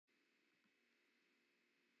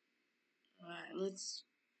Alright, let's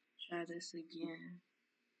try this again.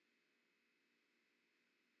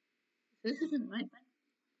 This isn't right.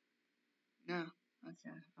 No.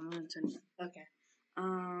 Okay. I'm gonna turn it. Okay.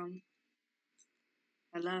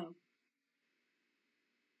 Hello.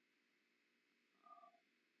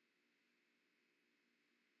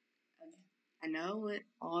 Okay. I know what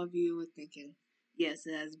all of you were thinking. Yes,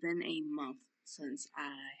 it has been a month since I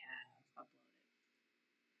have uploaded.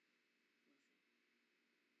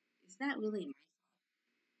 It's not really my fault.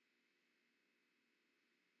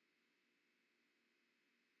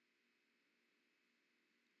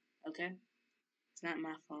 Okay. It's not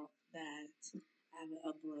my fault that I haven't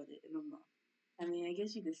uploaded in a month. I mean, I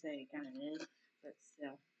guess you could say it kind of is, but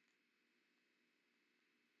still.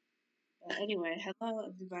 But anyway, hello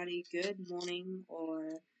everybody. Good morning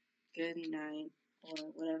or good night or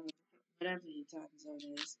whatever your time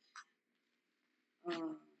zone is.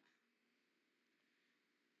 Um,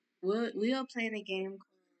 we are playing a game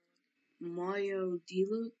called Mario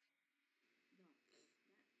Deluxe.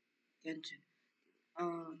 No, Genshin.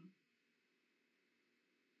 Um,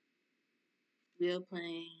 we are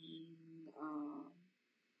playing the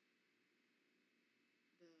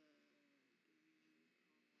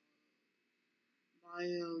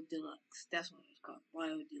Mario Deluxe. That's what it's called,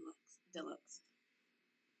 Mario Deluxe.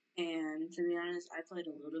 And to be honest, I played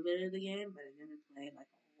a little bit of the game, but I didn't play like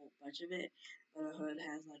a whole bunch of it. But I heard it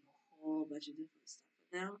has like a whole bunch of different stuff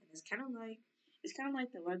now, and it's kind of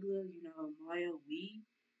like the regular, Mario Wii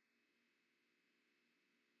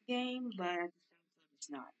game, but at the same time, it's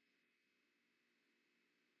not.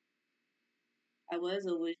 I was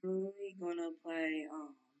originally gonna play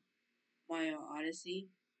Mario Odyssey,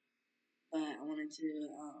 but I wanted to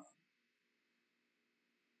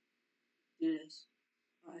do this.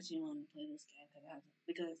 I actually want to play this game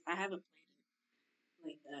because I haven't played it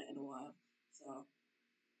like that in a while. So yeah.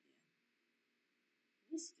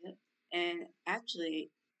 Let me skip. And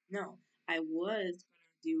actually, no, I was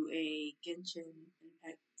gonna do a Genshin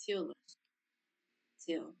Impact tier list,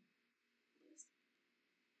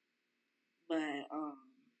 but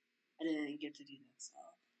I didn't get to do that. So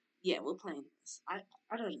yeah, we're playing this. I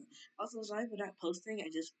don't know. Also, sorry for not posting. I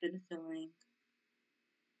just been feeling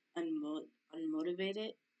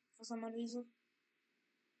unmotivated for some odd reason,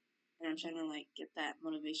 and I'm trying to like get that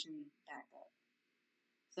motivation back up.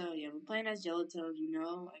 So yeah, we're playing as Yellow Toad.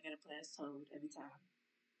 I gotta play as Toad every time.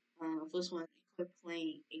 First one,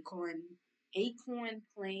 Acorn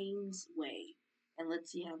Plains Way. And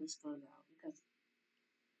let's see how this goes out. Because, to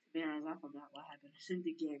be honest, I forgot what happened in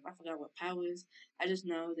the game. I forgot what power is. I just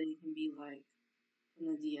know that it can be, like, from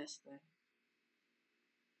the DS thing.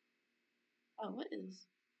 Oh, what is...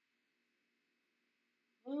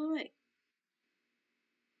 Wait.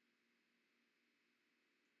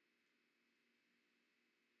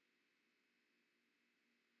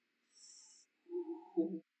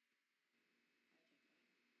 Ooh.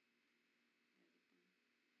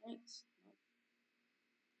 Thanks. Nope.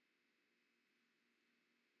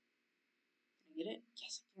 Can I get it?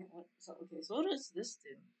 Yes, I can. What? So, okay, so what does this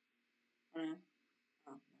do? Oh, no.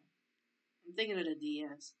 I'm thinking of the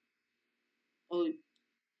DS. Oh, you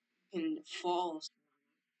can fall.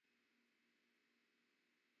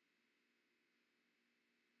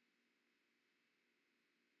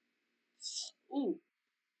 Ooh,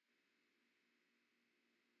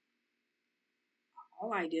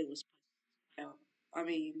 all I did was L. I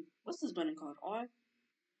mean, what's this button called? R?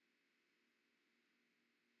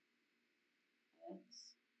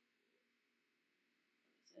 X.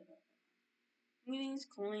 What is it? Meanings,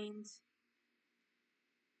 coins.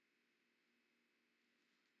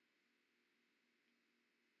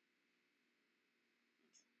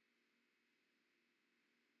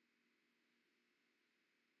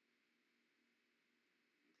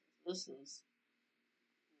 This is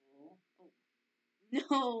cool. Oh.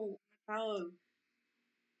 No! Oh.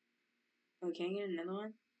 Oh, can I get another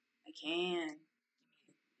one? I can.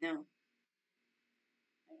 No.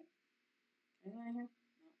 Can I go in here? No.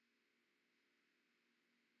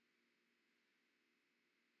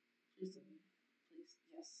 Please let me. Please.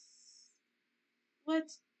 Yes. What?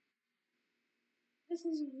 This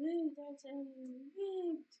is rigged. That's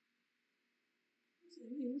rigged. This is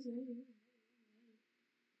rigged.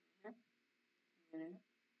 Yeah. Yeah.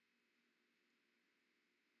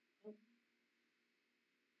 Oh,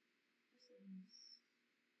 this is...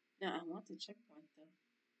 No, I want the checkpoint though.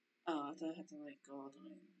 Oh, I thought I had to like go all the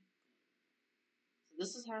way. So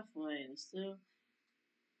this is halfway.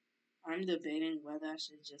 I'm debating whether I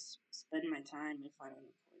should just spend my time if I don't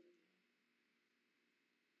record it.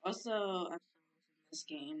 Also, I found in this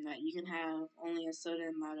game that you can have only a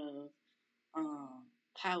certain amount of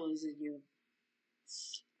powers in you.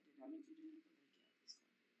 did not mean to do that.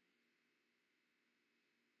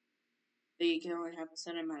 But you can only have a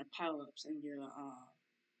certain amount of power ups in your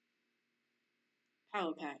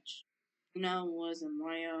power patch. You know, was in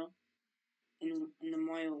Mario in the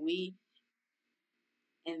Mario Wii,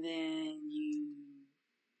 and then you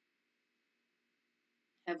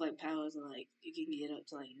have like powers of like you can get up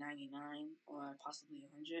to like 99 or possibly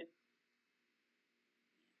 100.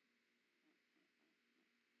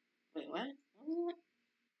 Wait, what? What was that?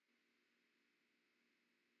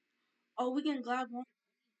 Oh, we can grab one.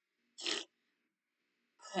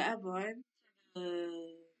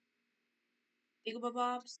 The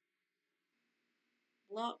Bobs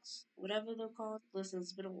blocks, whatever they're called. Listen,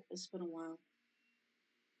 it's been a while.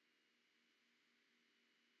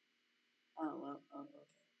 Oh well. Oh okay.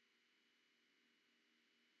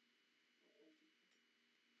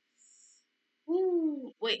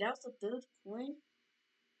 Ooh, wait, that was the third coin.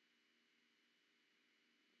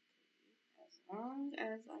 As long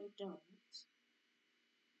as I don't.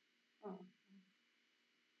 Oh,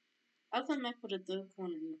 I'll come back for the third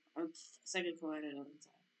coin or second coin at another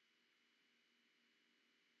time.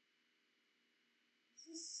 This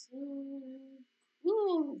is so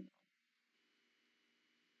cool.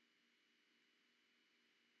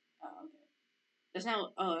 Oh, okay. That's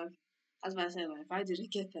not. Oh, I was about to say like if I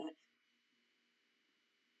didn't get that.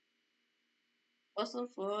 Also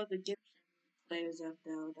for the gift players out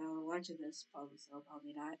there that are watching this, probably so,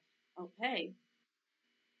 probably not. Oh hey.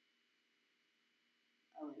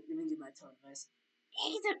 Oh wait, let me do my tone voice.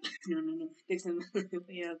 No, no, no. Dixon,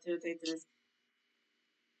 yeah, to take this.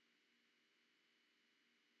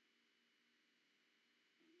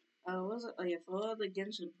 What's it? Oh yeah, for all the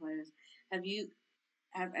Genshin players, have you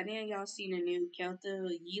have any of y'all seen the new Kyoto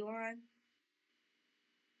Yelan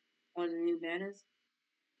or the new banners?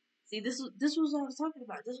 See, this was what I was talking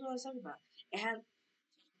about. This is what I was talking about. It had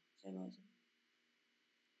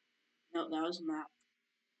no, that was not.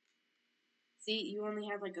 See, you only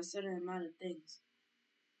have like a certain amount of things.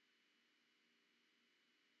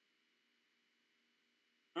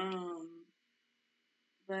 Um,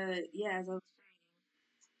 but yeah, as I was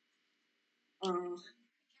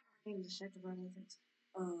I need to check about other things.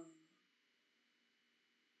 Um,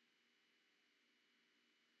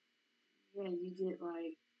 yeah, you get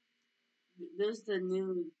like there's the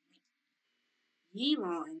new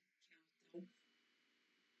Yelan,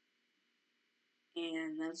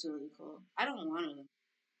 and that's really cool. I don't want to.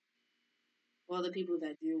 Well, the people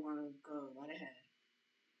that do want to go right ahead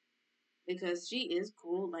because she is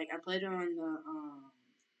cool. Like I played her on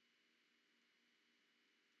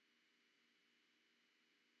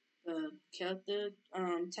the character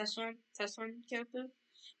test one character,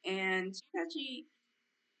 and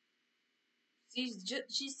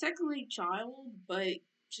she's technically child, but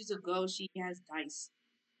she's a girl. She has dice.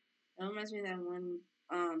 That reminds me of that one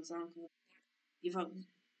song called "You've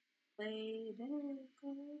played it,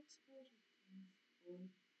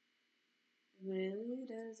 really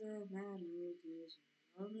doesn't matter because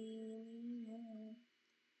you know me,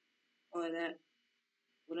 or that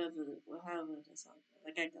whatever, however that song goes.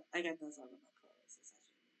 Like I got that song in my playlist. It's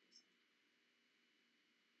actually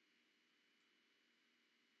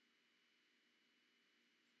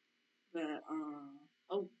a really good song. But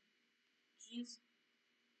oh jeez,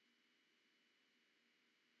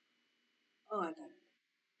 oh I got it.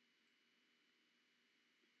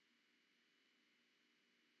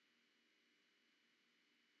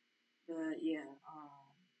 But yeah,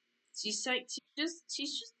 she's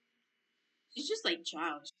just like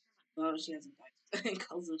child. Oh, she hasn't died.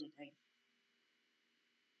 Calls it a day.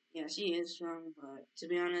 Yeah, she is strong, but to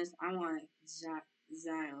be honest, I want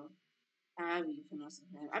Zio. However you pronounce his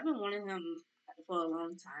name. I've been wanting him for a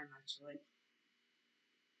long time actually,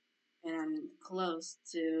 and I'm close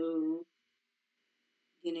to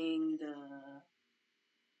getting the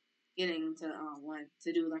getting to want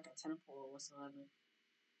to do like a temple or whatsoever.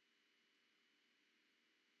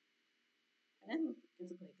 I didn't get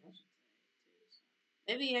to play Genshin today too, so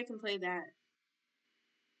maybe I can play that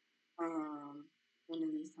um one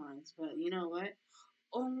of these times. But you know what?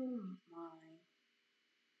 Oh my!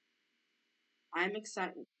 I'm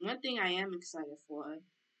excited. One thing I am excited for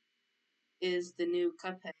is the new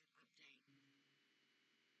Cuphead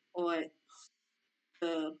or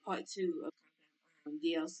the part two of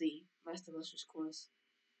DLC, Last Delicious Course.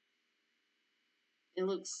 It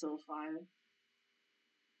looks so fire,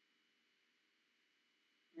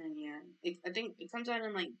 and yeah, I think it comes out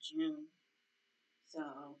in like June, so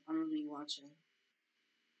I'm gonna be watching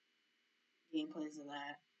gameplays of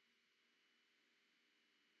that.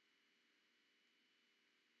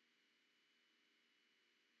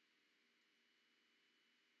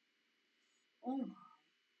 Oh my,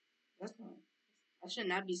 that's not. I should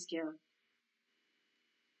not be scared.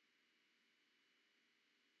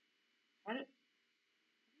 Why did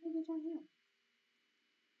I down here?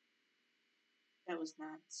 That was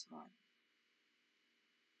not smart.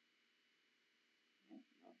 No,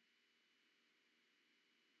 no,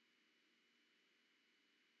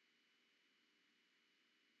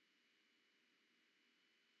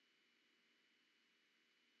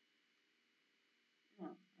 no.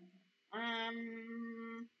 Okay.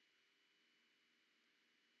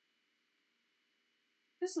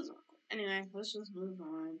 This is awkward. Anyway, let's just move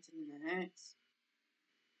on to the next.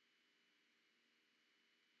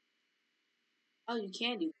 Oh, you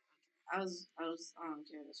can do that. I don't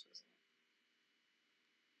care. This was,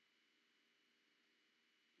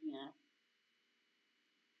 yeah.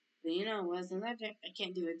 But you know what? Since I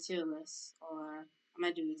can't do a tier list, or I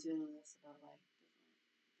might do a tier list about like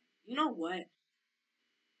you know what?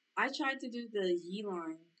 I tried to do the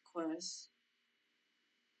Yeline quest,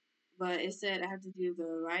 but it said I had to do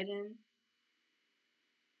the write-in.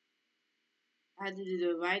 I had to do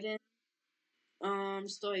the write-in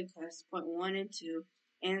story quest part 1 and 2,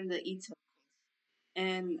 and the Ito.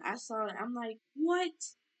 And I saw it. I'm like,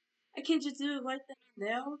 what? I can't just do it right then and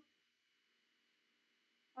there.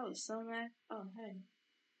 I was so mad. Oh hey,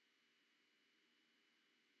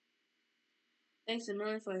 thanks a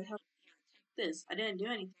million for your help. This I didn't do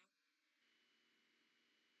anything.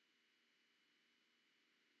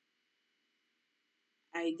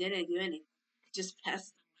 I didn't do anything. Just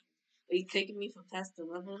passed. Are you taking me for past the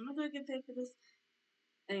level? I'm not gonna get paid for this.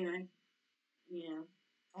 Anyway, yeah.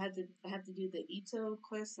 I had to do the Ito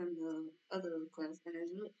quest and the other quest, and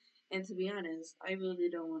and to be honest, I really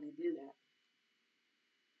don't want to do that.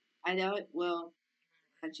 I know it. Well,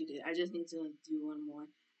 actually did. I just need to do one more.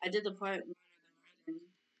 I did the part in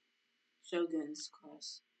Shogun's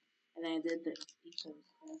quest, and then I did the Ito's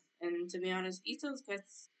quest. And to be honest, Ito's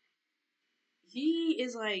quest, he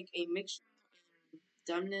is like a mixture of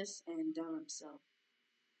dumbness and dumb himself.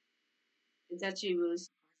 It's actually really surprising.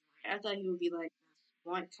 I thought he would be like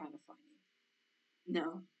smart kind of funny.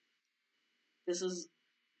 No, this is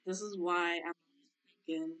this is why I'm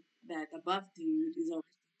thinking that the buff dude is always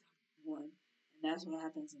the one, and that's what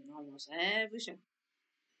happens in almost every show.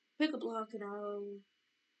 Pick a block and I'll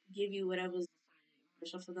give you whatever's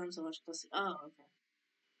special for them. So much pussy. Oh, okay.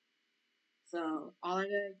 So all I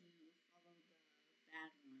gotta do is follow the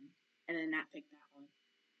bad one, and then not pick that one.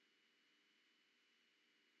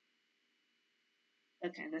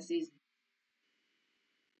 Okay, that's easy.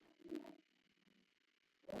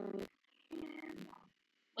 And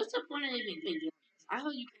what's the point of even doing this? I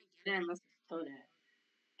hope you can't get it unless it's Toadette,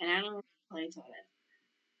 and I don't want to play Toadette.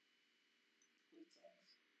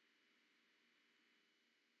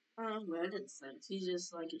 Well, it didn't sense. He's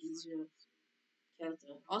just like an easier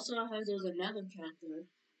character. Also, I heard there's another character.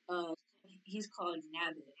 Uh, he's called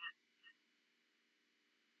Nabbit.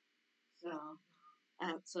 So,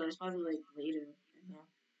 so it's probably like later in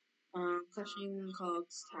here. Crushing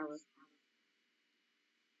Cogs Tower.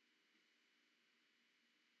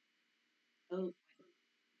 Oh,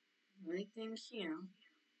 anything here?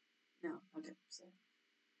 No. Okay. So,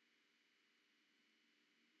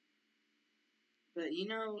 but you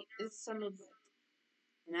know, it's some of it,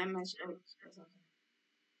 and I'm actually. Oh, there's something.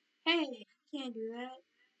 Hey, you can't do that.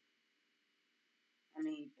 I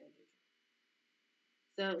mean,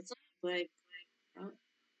 so it's like, oh,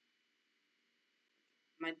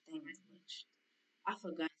 my thing is glitched. I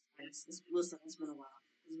forgot. Listen, it's been a while.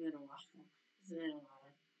 It's been a while. It's been a while.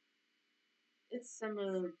 It's some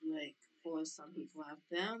of like for some people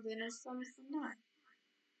I've found, and there's some for not.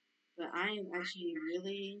 But I am actually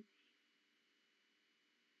really.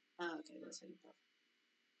 Okay, that's how you talk.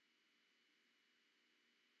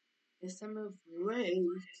 It's some of great,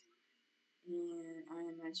 and I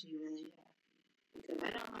am actually really happy because I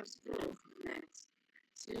don't have school for the next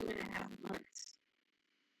 2.5 months,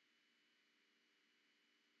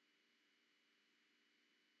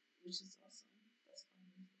 which is awesome. That's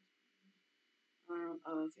fun.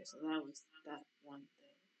 Oh, okay, so that was that one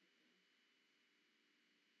thing.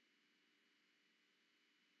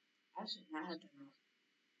 I should not have done that.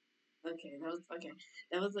 Okay, that was okay.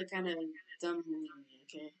 That was a kind of dumb move.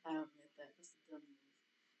 Okay, I admit that. That's a dumb move.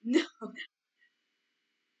 No,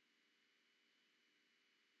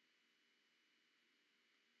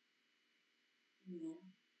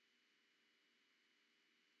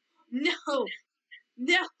 no,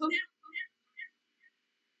 no,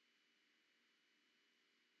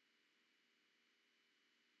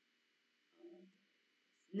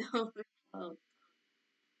 no, no.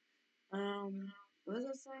 Oh, what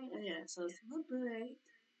was I saying? Oh, yeah, so celebrate,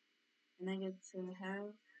 and I get to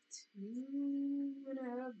have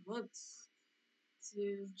 2.5 months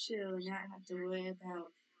to chill and not have to worry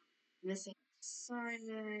about missing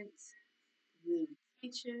assignments, new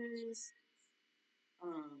teachers,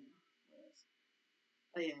 what else?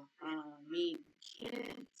 Oh yeah, me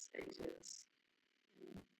kids. I just, you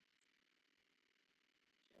know,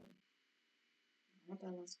 chill. I want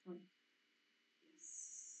that last point.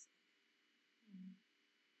 Yes.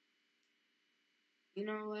 You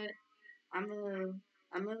know what? I'm a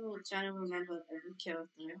trying to remember every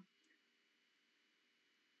character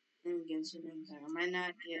in Genshin Impact. I might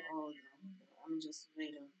not get all of them, but I'm just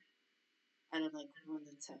rate them out of like 1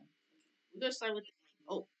 to 10. Okay. We're gonna start with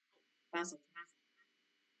oh, that's okay.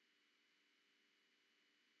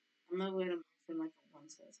 I'm gonna rate them from like a 1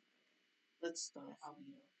 to 10. Let's start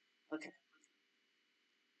Albedo. Okay.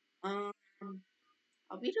 Um,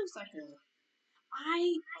 Albedo's like a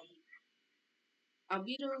I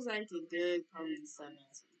Albedo's like a good probably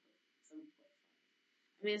 7.5.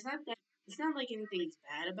 I mean, it's not like anything's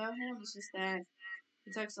bad about him. It's just that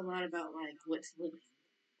he talks a lot about like what's living,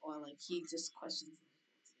 or like he just questions it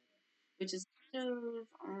altogether, which is kind of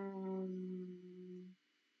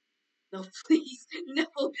no, please, no,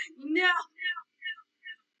 no.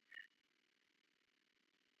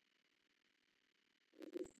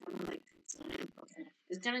 It's kind of like concerning. Okay,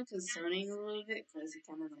 it's kind of concerning a little bit because he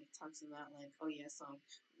kind of like talks about like, oh yeah, so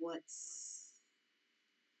what's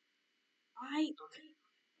okay.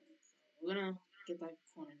 So we're gonna get that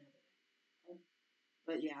corner another.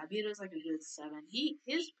 But yeah, Abito's like a good 7.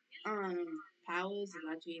 His powers is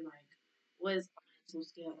actually like was some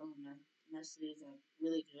skill element messages like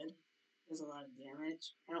really good. There's a lot of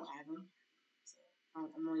damage. I don't have them, so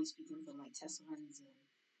I'm only speaking from like test runs and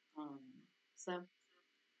um stuff.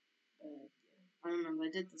 But yeah, I remember I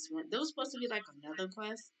did this one. There was supposed to be like another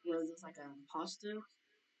quest where it was like an imposter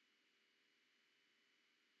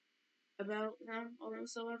about him or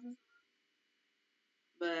whatsoever.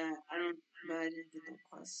 But I don't. But I didn't get that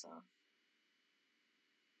quest, so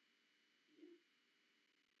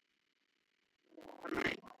I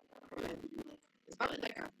might go ahead and do like it's probably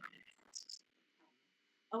like a.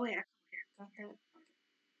 Oh wait, I got that. Okay.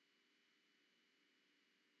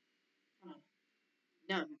 Oh,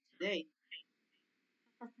 no, not today.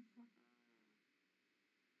 Okay,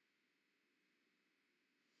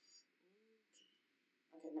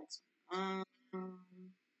 next one.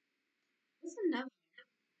 What's another?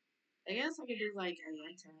 I guess I could do like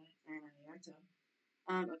Ayanta and Ayanta.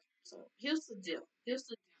 Okay, so here's the deal. Here's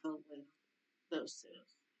the deal with those two.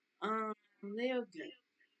 They are good.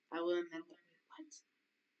 I will admit that. What?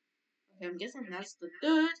 Okay, I'm guessing that's the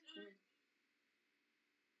third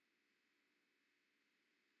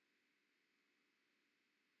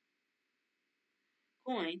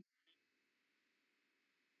coin.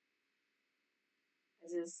 I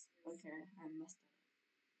just okay, I messed up.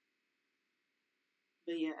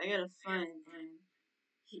 But yeah, I got a friend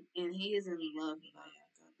and he is in love with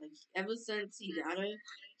Ayaka. Like ever since he got her,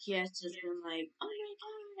 he has just been like, "Oh my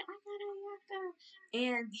god, I got Ayaka!"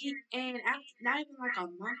 And after, not even like a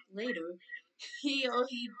month later, he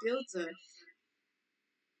built her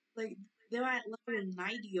like they're at level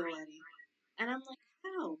 90 already, and I'm like,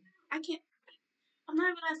 how? I can't. I'm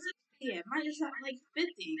not even at 60 yet. Mine is at like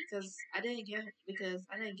 50 because I didn't get her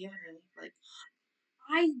like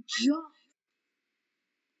I just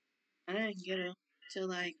I didn't get her till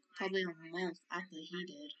like probably a month after he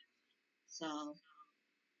did. So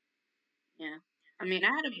yeah. I mean, I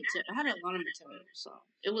had a lot of material, so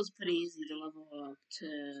it was pretty easy to level her up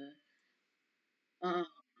to uh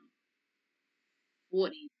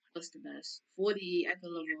 40. What's the best? 40, I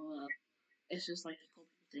could level her up. It's just like the couple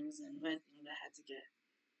things and red thing that I had to get.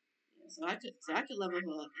 Yeah, so I could level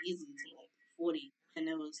her up easy to like 40, and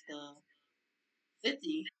it was the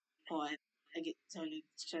 50 part. I get to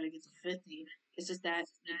try to get to 50. It's just that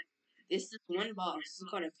it's this one boss. It's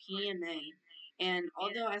called a PMA, and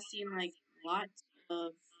although I've seen like lots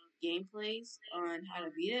of gameplays on how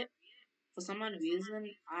to beat it, for some odd reason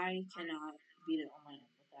I cannot beat it on my own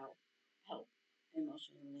without help,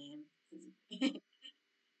 emotionally and physically.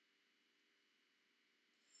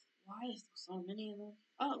 Why is there so many of them?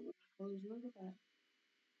 Oh, look at that.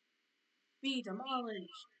 Be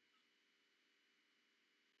demolished.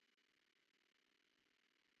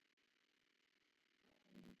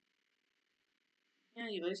 Yeah,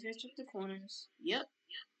 you always gotta check the corners. Yep.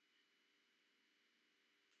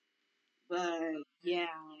 But yeah,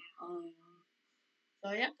 um,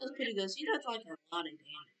 so yeah, that's pretty good. She does like a lot of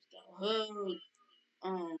damage though.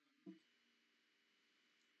 Her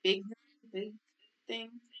big big thing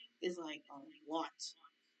is like a lot.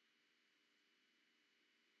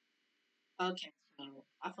 Okay, so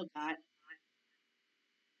I forgot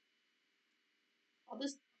all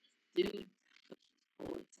this dude.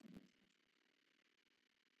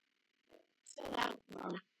 Chill out, bro.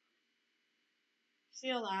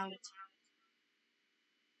 Chill out.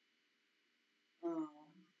 Um,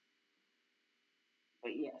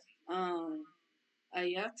 but yes.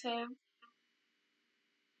 Ayato,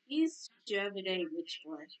 he's your everyday rich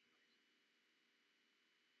boy.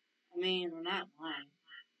 I mean, I'm not lying.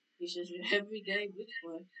 He's just your everyday rich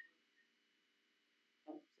boy.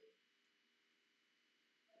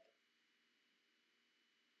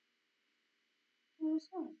 What's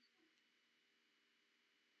up?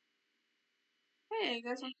 Hey, I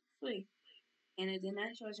got something free. And it did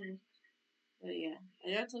not charge me. But yeah,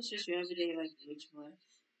 Ayato's just your everyday like rich boy.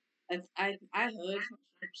 I heard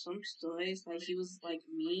from some stories like he was like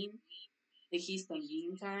mean, like he's the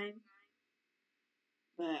mean kind,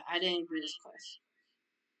 but I didn't do this quest.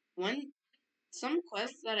 One some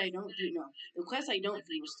quests that I don't do no, the quests I don't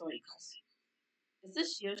do are story quests. Is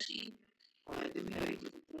this Yoshi? Or did we already do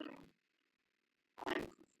the time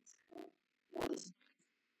quests? No,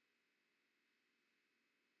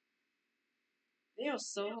 they are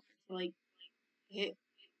so hard to like hit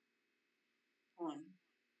on.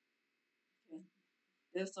 Okay?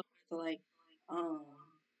 They're so hard to like um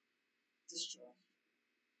destroy.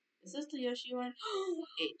 Is this the Yoshi one?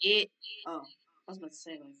 it oh I was about to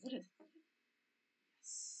say like what is this?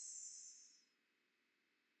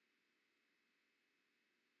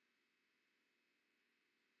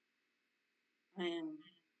 I am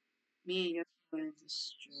me and Yoshi going to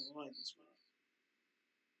destroy this world.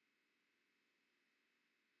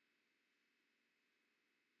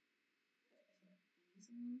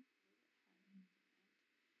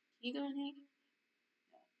 Can you go in here?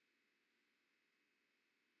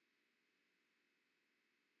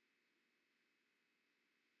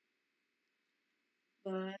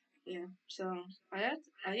 But yeah, so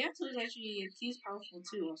Ayato is actually he's powerful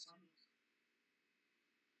too. Also,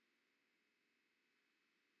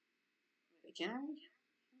 wait, can I?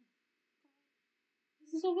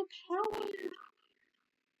 This is overpowered.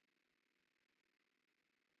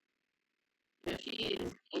 Yeah, she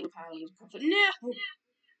is overpowered. No.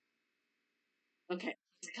 Okay,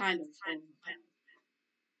 it's kind of overpowered.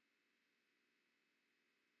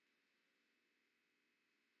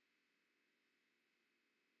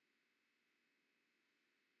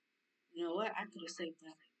 You know what? I could have saved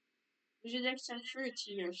that. Would you like some fruit,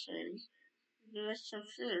 here, sir? Would you like some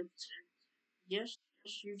fruit? Yes,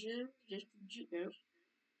 yes, you do. Yes, you do.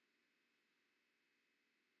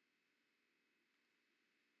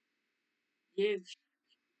 Yes,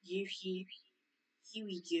 you, here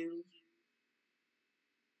we go.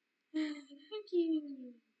 Thank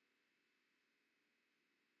you.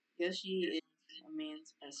 Yoshi is a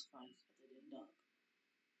man's best friend other than dog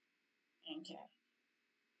and cat.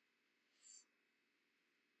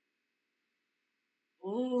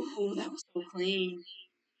 Oh, that was so clean.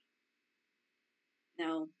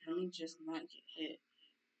 Now, let me just not get hit.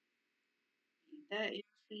 Eat that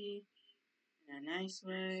Yoshi in a nice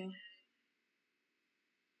way.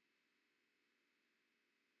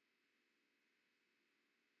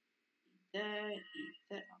 Eat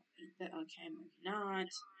that, eat that on camera. Not.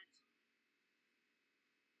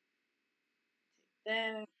 Take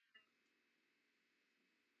that.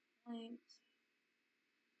 Point.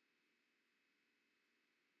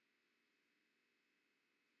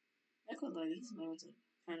 I could like these modes are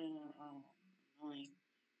kind of annoying.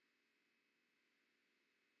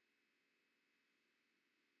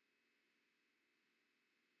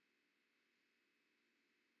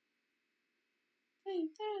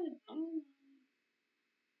 Take that. Oh,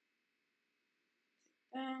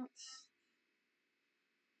 that.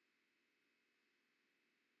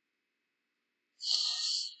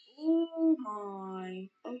 Oh my.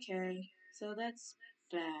 Okay. So that's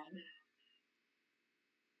bad.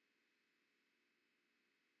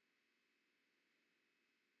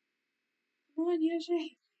 Come on,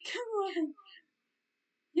 Yoshi. Come on.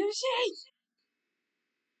 Yoshi!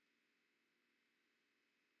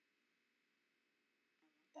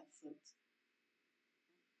 That flipped.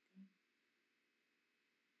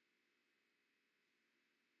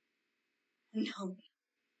 No.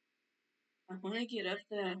 I want to get up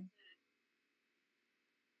there.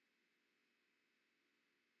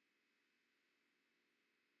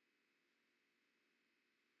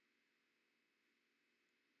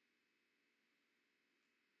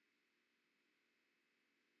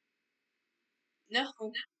 No.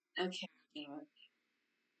 Okay. You know what?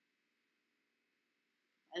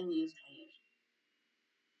 I lose my Yoshi.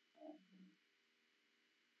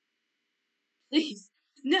 Please.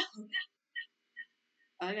 No.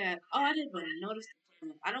 I got. Oh, I didn't even notice the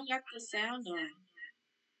timer. I don't got the sound on.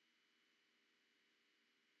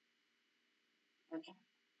 Okay.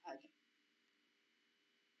 Okay.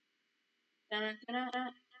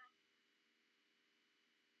 Dun-dun-dun-dun.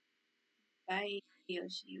 Bye,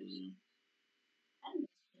 Yoshi. I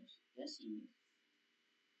miss Yoshi.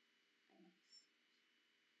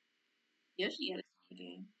 Yoshi got his own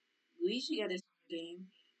game. Luigi got his own game.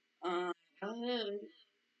 Uh,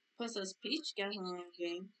 Princess Peach got her own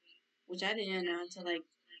game, which I didn't know until like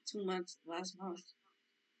 2 months last month.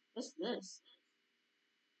 What's this?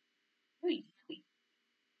 Wait.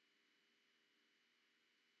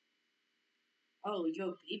 Oh, you're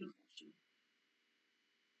a baby Yoshi.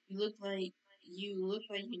 You look like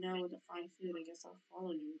you know where to find food. I guess I'll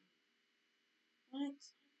follow you. What?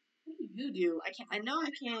 What do you do? I can't. I know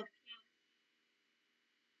I can't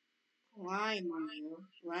climb on you,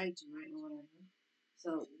 ride you, or whatever.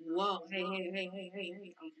 So, whoa, hey, hey, hey, hey, hey,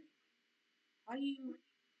 hey. Okay. How do you?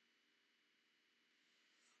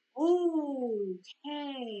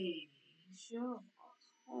 Okay. Sure.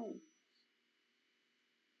 Okay.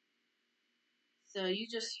 So you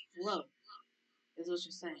just float, is what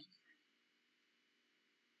you're saying.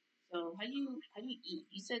 So how do you eat?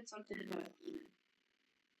 You said something about eating.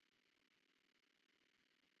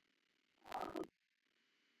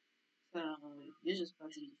 Uh, so you're just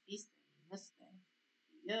about to be feasting. That's that.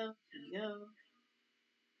 Yo, yo.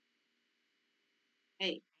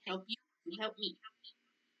 Hey, help you. Help me.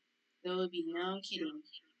 There will be no kidding.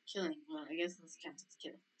 Killing. Well, I guess this counts as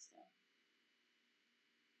killing. So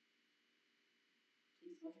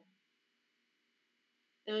please, okay.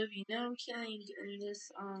 There will be no killing in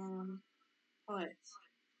this part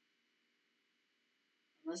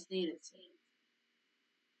unless needed to.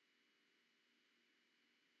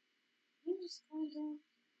 You just calm down.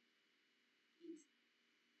 Eat.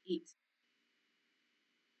 Eat.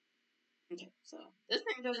 Okay, so this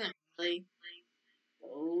thing doesn't really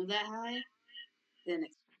go that high. Didn't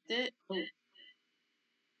expect it. Oh,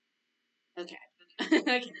 okay.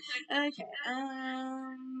 Okay. Okay.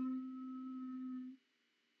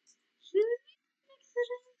 Should we mix it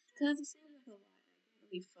up? Because it seems like a lot. I can't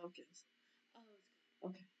really focus. Oh,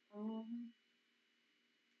 okay.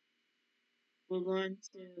 We're going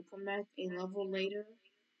to come back a level later,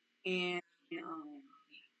 and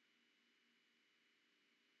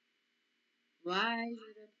why is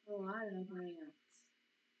it a piranha plant?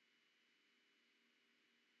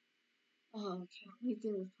 Oh, okay. We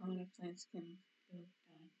do with piranha plants can go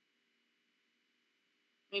down.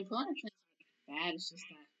 I mean, piranha plants aren't bad. It's just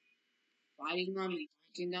that fighting them and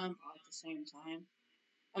dodging them all at the same time.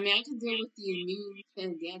 I mean, I can deal with the immune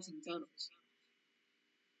and dancing turtles.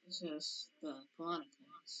 It's just the piranha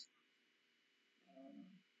plants.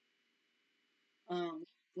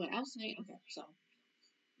 What I was saying. Okay, so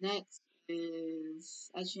next is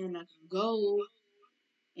actually I'm not gonna go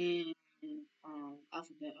in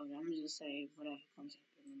alphabet order. I'm gonna just say whatever comes up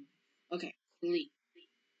in my. Okay, Lee.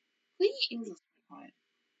 Lee is a sweetheart.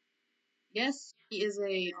 Yes, he is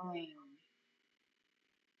a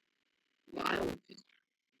wild,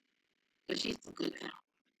 but she's a good kind.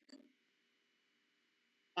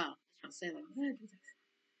 Wow, I was gonna say like, what?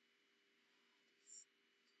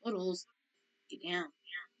 Littles, get down,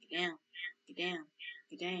 get down, get down,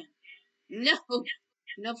 get down. No, you're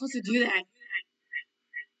not supposed to do that.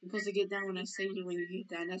 You're supposed to get down when I say you when you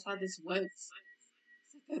get down. That's how this works.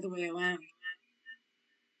 It's like the other way around.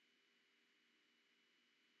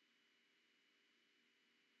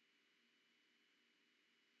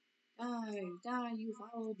 Die, die, you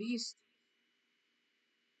foul beast.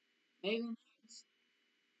 Maven,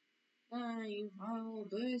 die, you foul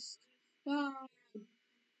beast. Die,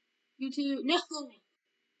 you too. No,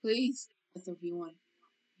 please. That's what you want.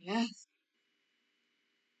 Yes,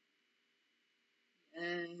 yes.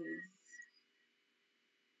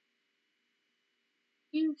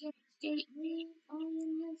 You can escape me.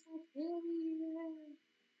 Yes, I will be.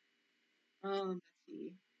 Let's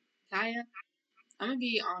see. Kaya, I'm gonna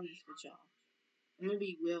be honest with y'all. I'm gonna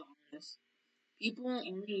be real honest. People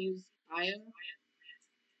only use Kaya.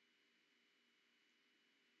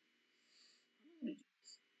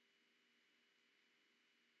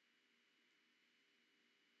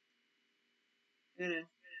 Gotta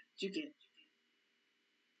juke it.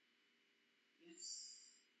 Yes.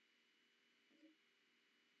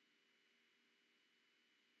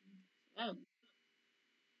 Oh,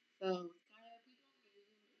 so Kaya, people only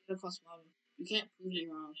use it. It'll cost water. You can't prove me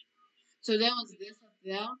wrong. So that was this up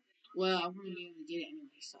there. Well, I wouldn't be able to get it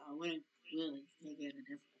anyway, so I wouldn't really make it a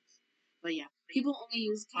difference. But yeah, people only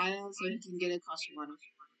use Kaya so he can get it cost water.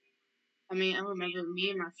 I mean, I remember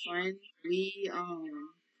me and my friend. We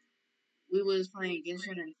we was playing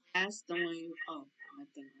Genshin in class. Don't worry. Oh, my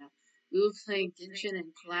thing now. We were playing Genshin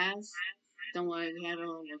in class. Don't worry, we had it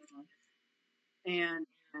all worked on. And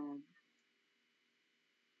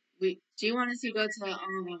she wanted to go to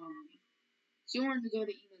she wanted to go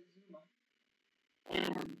to Inazuma,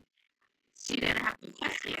 and she didn't have the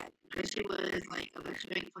pass yet because she was like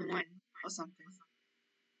eventually for one or something.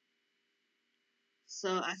 So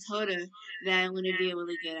I told her that it wouldn't be a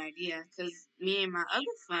really good idea because me and my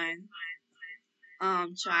other friend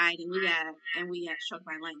tried and we got struck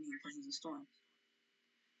by lightning because of the storm.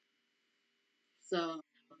 So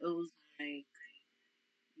it was like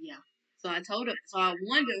yeah. So I told her. So I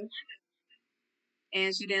warned her,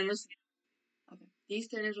 and she didn't listen. Okay. These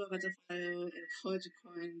tenants will get to fire and forge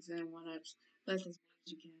coins and one ups plus as much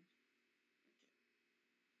as you can.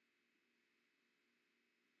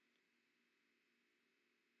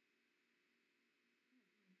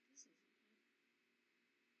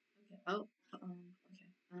 Okay. Oh. Okay.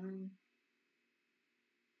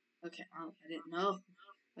 Okay. Oh, I didn't know.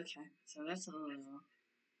 Okay. So that's a little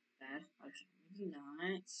bad. Okay. Maybe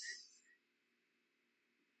not.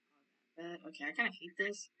 Bad. Okay. I kind of hate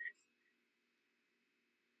this.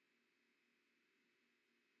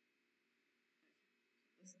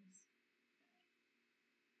 This is.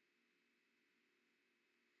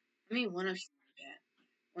 I mean, one up's not bad.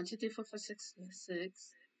 1, 2, 3, 4, 5, 6,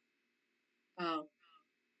 6. Oh,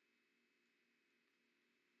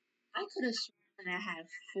 I could have sworn I had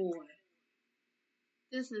 4.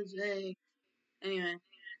 This is vague. Anyway,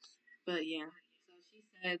 but yeah. So she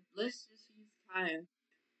said, let's just use Kaya.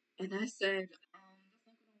 And I said, that's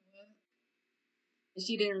not gonna work. And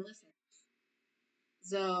she didn't listen.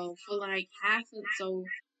 So for like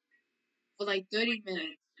for like 30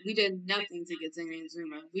 minutes, we did nothing to get Zenny and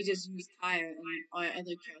Zuma. We just used Kaya and our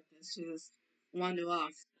other characters to just wander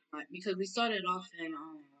off. Because we started off in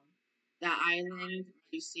that island.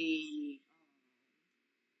 You see,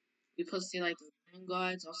 we supposed to see like the Moon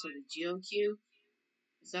Guards, also the GeoQ.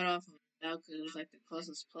 We started off with that because it was like the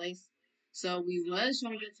closest place. So we was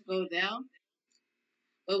trying to get to go there,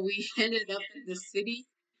 but we ended up in the city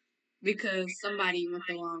because somebody went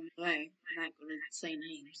the wrong way. I'm not gonna say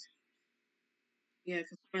names. Yeah,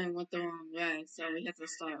 because somebody went the wrong way, so we had to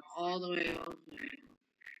start all the way over.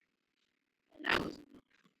 And that was,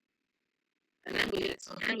 and then we did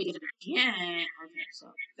it again. Okay, so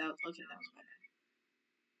that was okay. That was my bad.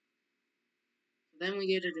 So then we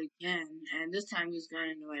did it again, and this time we was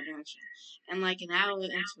going in the right direction. And like an hour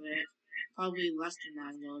into it, probably less than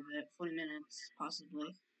that, a little bit, 40 minutes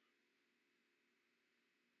possibly.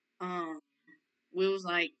 Um, we was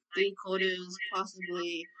like 3/4,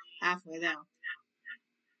 possibly halfway there,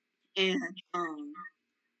 and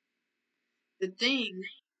the thing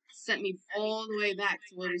sent me all the way back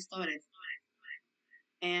to where we started,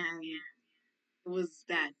 and it was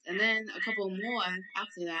bad. And then a couple more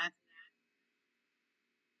after that,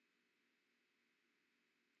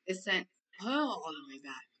 it sent her all the way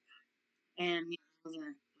back, and it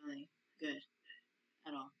wasn't really good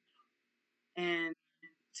at all. And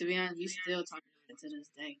to be honest, we still talk about it to this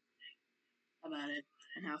day about it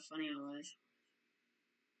and how funny it was.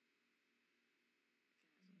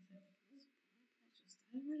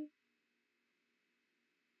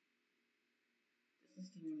 This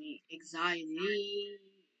is giving me anxiety.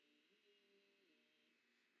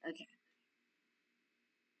 Okay,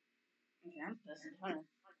 okay, I'm listening. Hold on.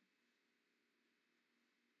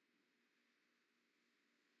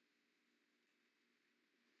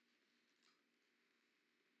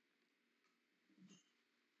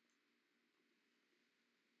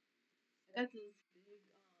 I got this big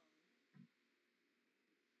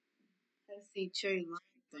let's see, cherry lime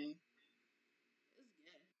thing. This is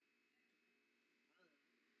good.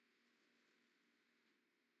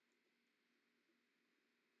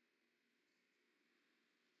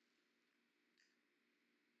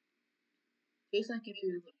 Tastes like if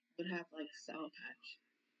you would have like Sour Patch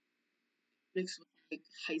mixed with like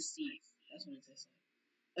high C. That's what it tastes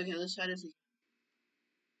like. Okay, let's try this again.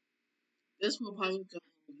 This will probably go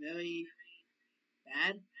very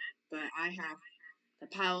bad, but I have the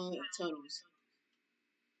power of turtles.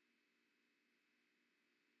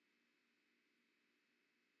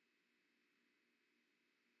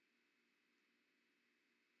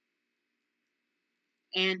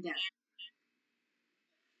 And that.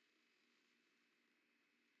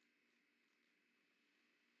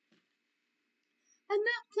 I'm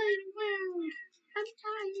not playing around. I'm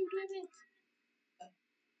tired of it.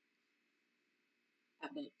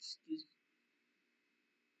 But excuse me.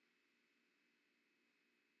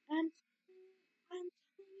 I'm, I'm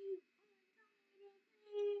telling you, I'm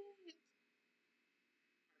tired of it.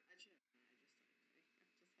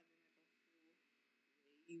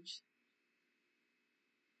 change.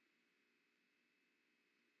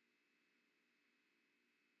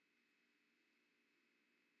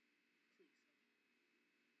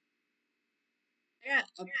 Yeah.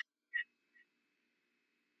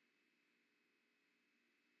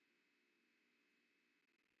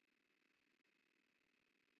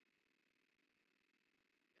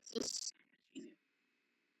 This is easier.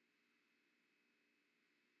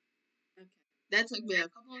 Okay. That took me a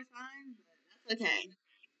couple of times, but that's okay.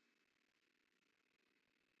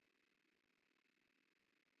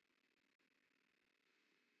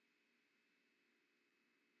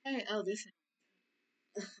 Hey, oh, this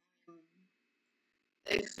is um,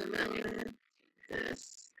 XML.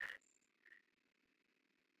 This.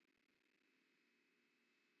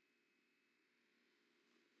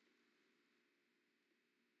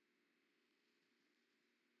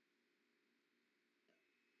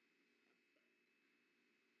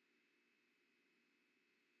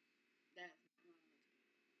 That.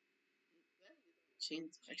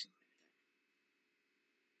 Change selections like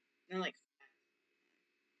that. Not like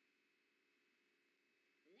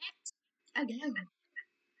that. Again.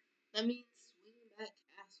 That means swing back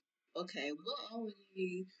cast. Okay, we're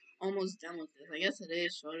already almost done with this. I guess it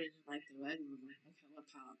is shorter than like the regular one. Okay, what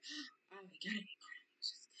power? Oh, we gotta be quick.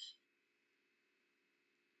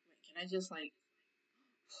 Wait, can I just like?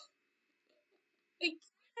 I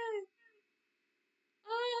can't.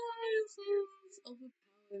 Oh, this is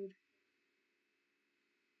overpowered.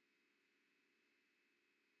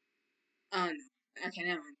 Oh no. Okay,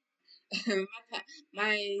 never mind.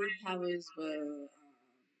 My powers were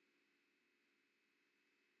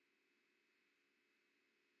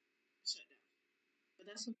shut down, but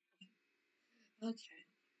that's okay. Okay.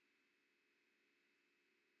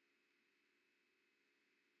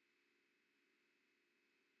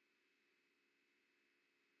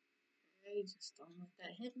 Okay, just don't let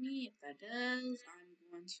that hit me. If that does, I'm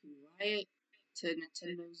going to riot to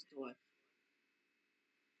Nintendo's door.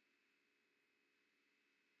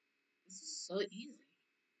 This is so easy.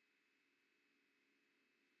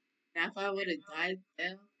 Now, if I would have died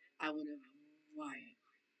there, I would have rioted.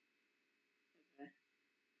 Okay.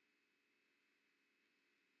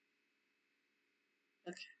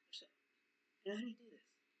 Okay. So, how do you do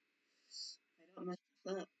this? I don't mess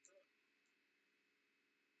this up.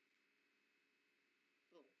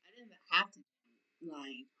 Oh, I didn't even have to do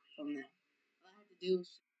lying from that. All I had to do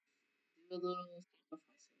was do a little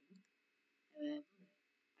sacrificing. And then,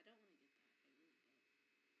 I don't want to get that.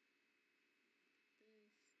 I really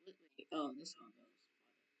don't. This, wait. Oh, this one goes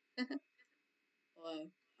farther.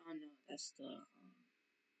 Or, oh no, that's the,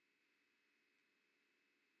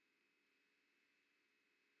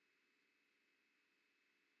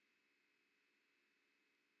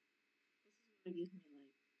 this is gonna give me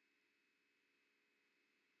like,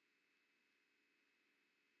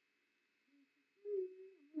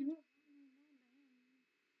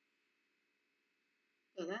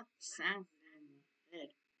 so that sounds in my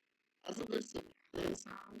head. I was listening to this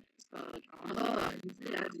song. It's like, oh, I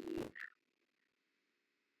did, I did.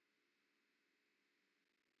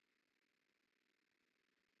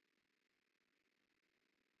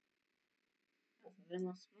 Okay, they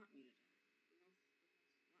must want me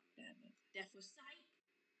to die. Death was sight.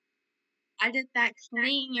 I did that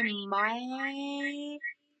clean, my.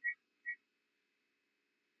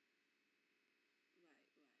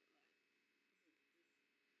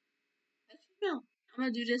 Actually, no. I'm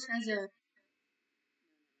gonna do this as a.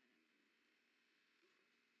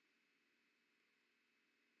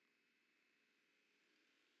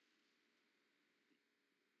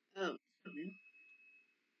 Oh, okay.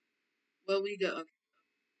 Well, we go. Okay,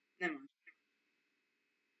 never mind.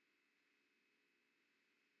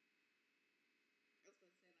 I was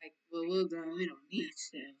gonna say like, well, we'll go. We don't need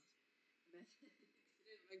to. But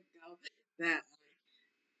it didn't go that way. This is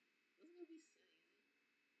gonna be silly.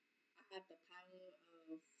 I have the power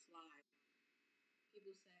of fly.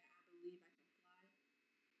 People say I believe I can fly.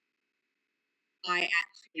 I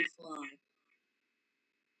actually fly.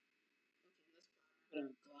 Okay, let's put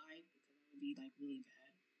on glide because it would be like really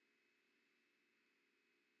bad.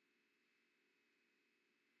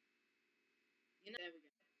 You know, there we go.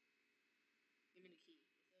 Give me the key.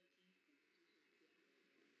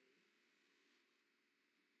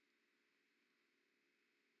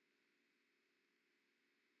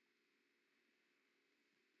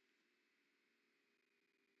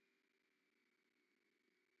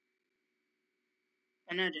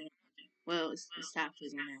 Oh no, didn't. Well, it's stopped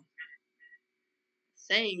using now.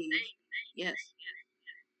 Save. Yes.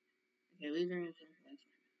 Okay, we've been recording for like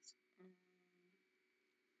 5 minutes.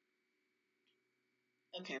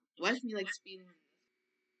 Okay, watch me like speeding.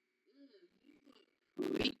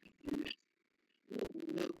 We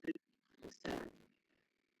no good stuff.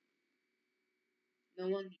 No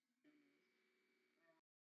one.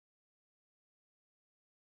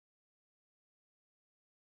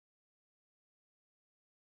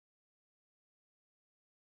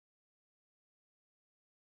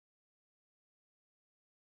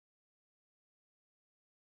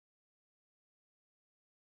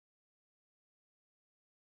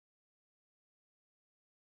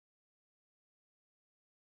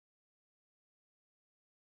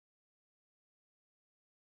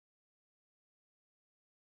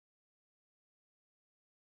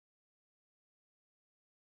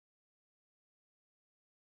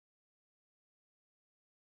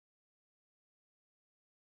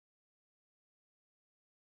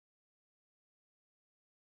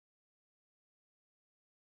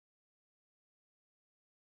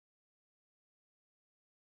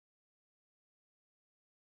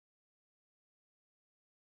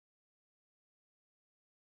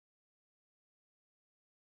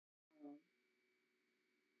 Um,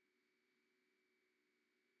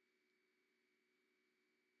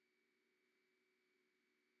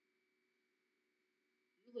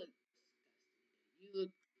 you look disgusting. You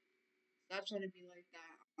look. Stop trying to be like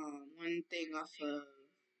that. One thing off of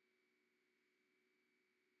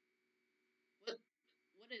what?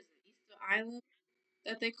 What is it? Easter Island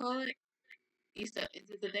that they call it? Easter. Is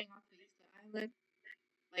it the thing off of Easter Island?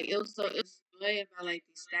 Like it was so. It was a story about like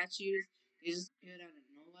these statues. They just appeared out of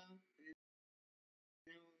nowhere, and then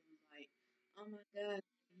everyone was like, "Oh my god,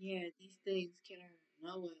 yeah, these things came out of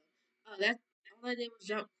nowhere." Oh, that's all I did was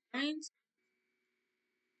jump coins.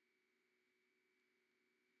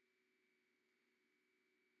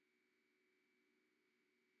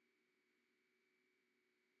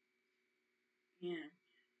 Yeah,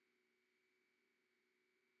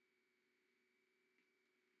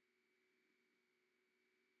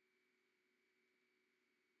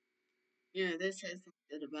 yeah. They said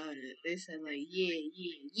something about it. They said like, "Yeah,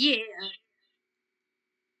 yeah, yeah."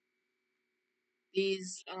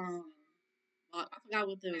 These well, I forgot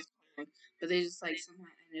what they was called, but they just like somehow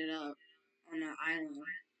ended up on an island,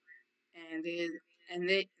 and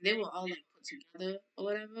they were all like put together or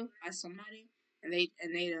whatever by somebody, and they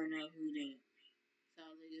don't know who did it. So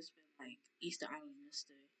they just been like Easter Island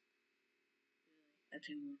mystery. Really, that's what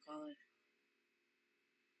people would call it.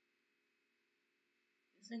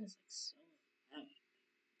 This thing is like so loud. I'm telling you.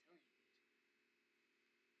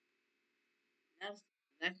 That's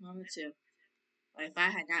that moment too. Like if I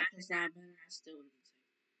had not pushed that button, I still would have been safe.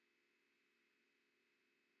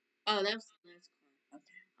 Oh, that's cool. Okay.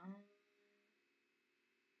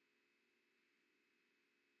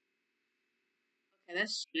 Okay,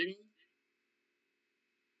 that's cheating.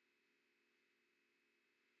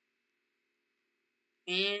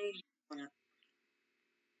 And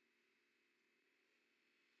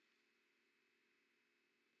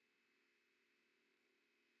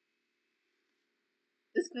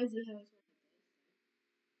this crazy how it's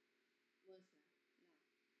what's that?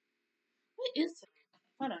 What is that?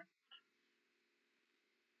 Hold on.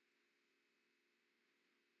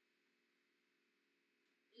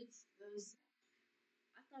 It's those.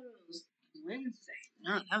 I thought it was Wednesday.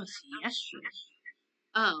 No, that was yesterday.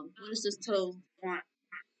 Oh, what is this till want?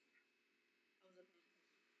 This is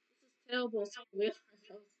terrible. So weird.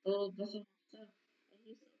 So bad. And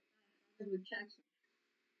he's so fast. I'm gonna catch him.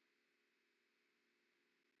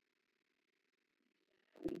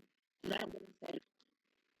 Not gonna say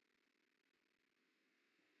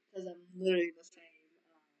because I'm literally the same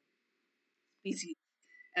species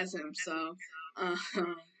as him. So, um,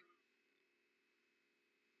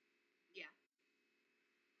 yeah.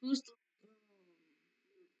 Who's the?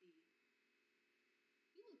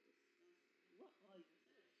 What are you?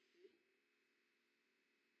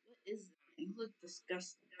 What is that? You look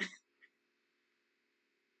disgusting.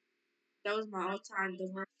 That was my all-time the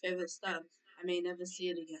worst favorite stuff. I may never see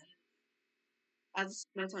it again. I just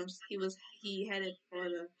sometimes he headed for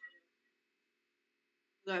the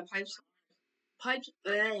pipes.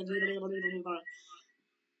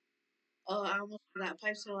 Oh, I almost forgot.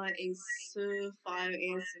 Pipes are like a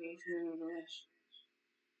surefire answer if you're in a rush.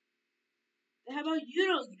 How about you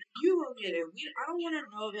don't get it? I don't want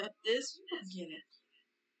to know about this. You don't get it.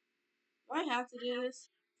 Do I have to do this?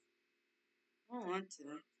 I don't want to.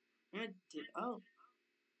 I'm gonna do. Oh,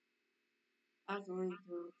 I'm going to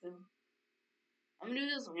do it. I'm gonna do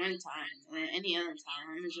this one time, and then any other time,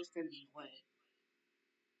 I'm just gonna be away.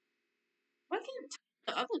 Why can't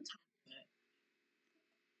the other time do it?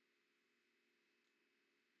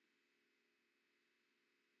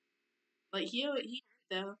 Like he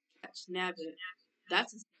the catch nabbit.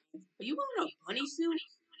 That's his name. Are you wearing a bunny suit?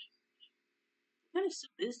 What kind of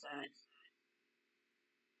suit is that?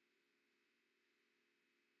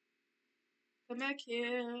 Come back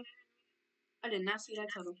here. I did not see that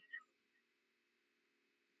tunnel.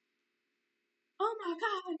 Oh my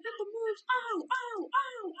god, get the moves. Ow, ow,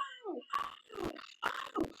 ow, ow, ow,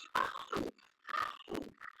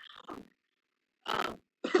 ow, ow.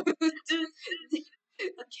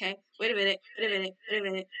 Okay, wait a minute, wait a minute, wait a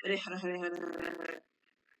minute, wait a minute, hold on.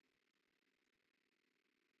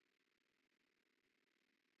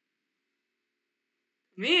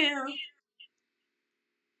 Come here.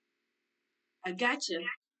 I got you.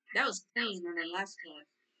 That was clean on the last one.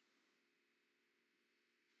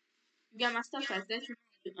 You got my stuff like that. You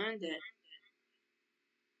earned it.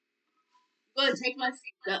 You gonna take my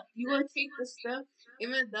stuff? You gonna take the stuff?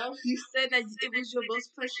 Even though you said that it was your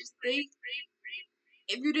most precious thing,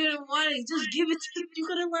 if you didn't want it, just give it to them. You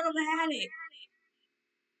could have let them have it.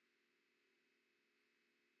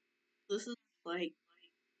 This is like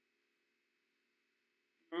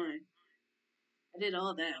fine. I did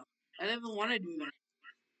all that. I didn't even want to do that.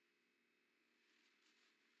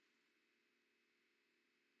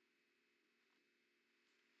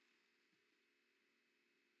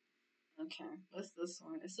 Okay, what's this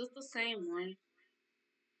one? Is this the same one?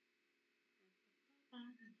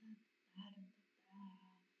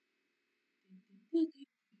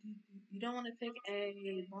 You don't want to pick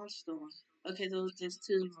a monster one. Okay, those just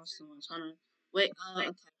two monster ones. Hold on. Wait.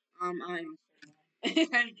 Okay. I'm.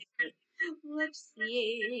 Let's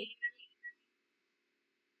see.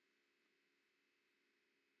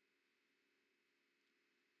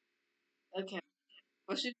 Okay.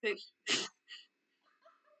 What should pick?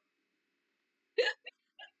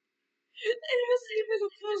 It wasn't even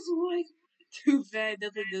the first one. Too bad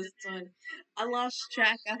nothing this time. I lost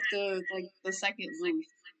track after like the second move.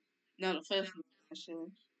 No, the first move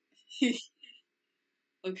actually.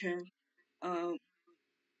 Okay. Um.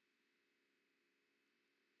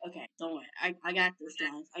 Okay. Don't worry. I got this,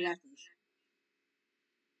 guys. I got this.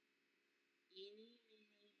 Eeny,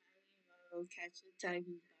 meeny, miny, moe, catch a tiger by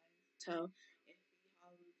his toe. If he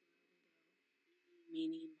hollers, let him go. Eeny,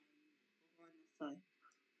 meeny, miny, moe. Go on the foot.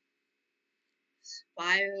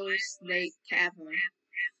 Spiral Snake Cavern.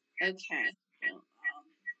 Okay. Well,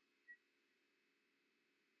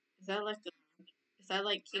 is that like the? Is that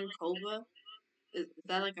like King Cobra? Is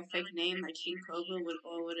that like a fake name, like King Cobra?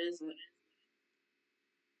 Or what is it?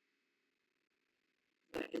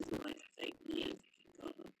 Is it like a fake name, King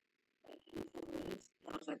Cobra? Like King Cobra is? No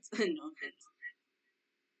offense. No offense.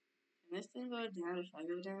 Can this thing go down if I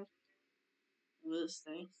go down? Will it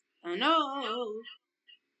stay? Oh no!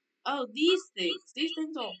 Oh, these things. These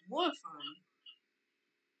things are horrifying.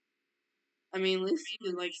 I mean, at least you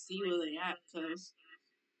can like see where they at, cause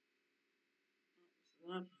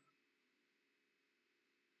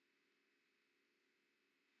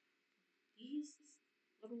these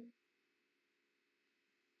little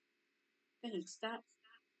things. Stop.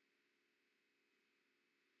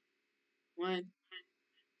 One,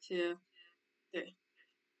 two, three.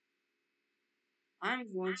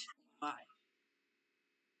 I'm going to fly.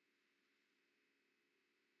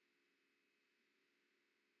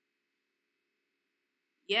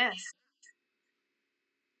 Yes,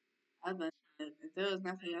 I bet if there was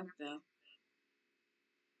nothing up there.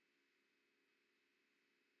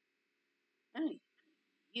 Hey,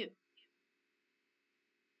 you.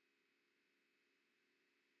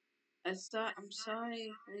 I'm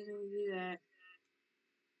sorry I didn't do that.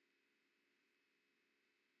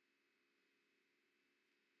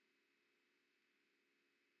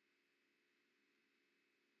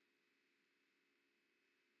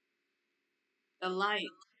 The light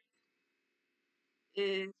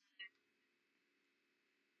is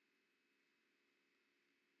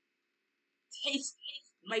taste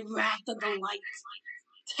my wrath of the light.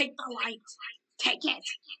 Take the light. Take it.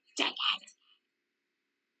 Take it.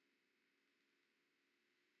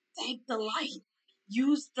 Take the light.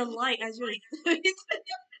 Use the light as your use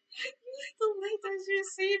the light as your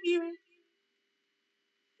savior.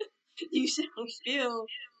 You shall feel.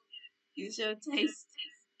 You shall taste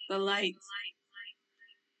the light.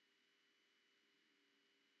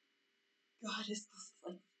 God, is this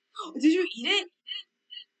like? Oh, did you eat it?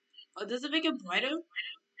 Oh, does it make it brighter?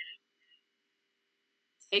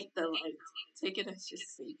 Take the light. Take it as your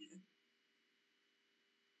savior.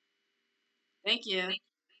 Thank you.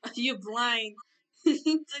 You're blind.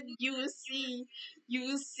 You will see. You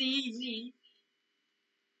will see.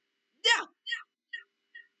 No!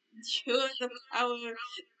 You're the power.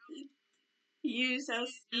 You shall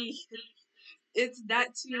see. It's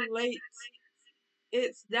not too late.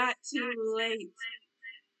 It's not too late.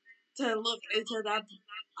 to look into that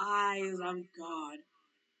eyes of God.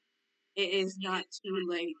 It is not too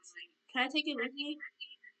late. Can I take it with me?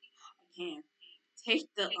 I can. Take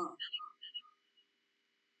the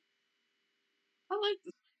I like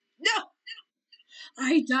this. No!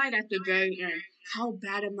 I died at the very end. How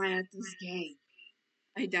bad am I at this game?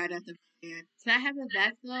 I died at the very end. Can I have it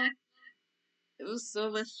back though? It was so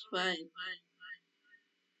much fun.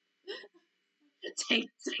 Take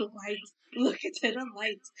the light. Look into the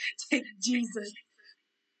light. Take Jesus.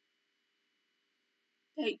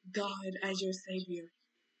 Take God as your savior.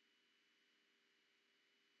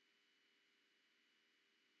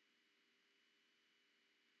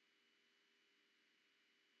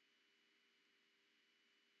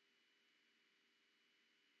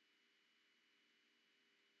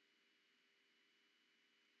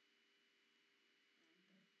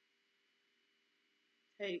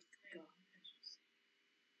 Take God as your savior.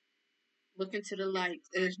 Look into the light.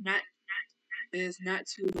 It is not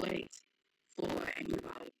too late for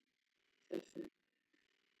anybody to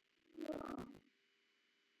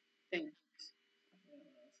think.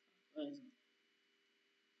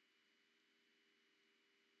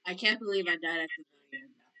 I can't believe I died at the very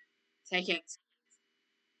end. Take it.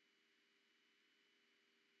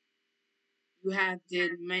 You have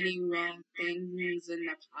did many wrong things in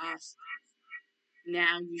the past.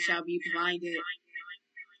 Now you shall be blinded.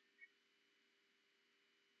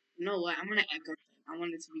 You know what? I'm gonna echo thing. I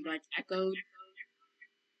want it to be like echoed,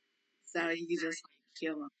 so you can just like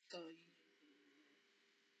kill him. So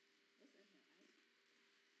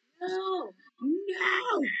no,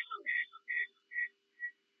 no.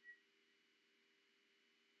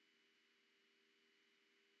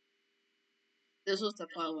 This was the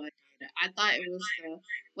part where I did it. I thought it was the.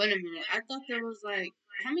 Wait a minute. I thought there was like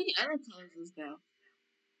how many other colors is there?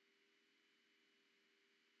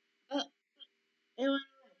 Uh, it was.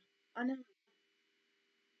 I know.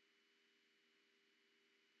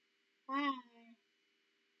 Hi.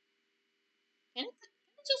 Can it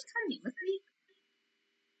just come with me?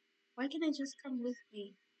 Why can't it just come with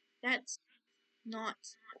me? That's not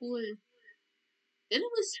cool. Did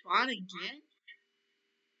it respawn again?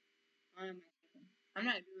 Um, I'm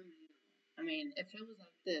not doing it. I mean, if it was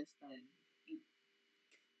like this, then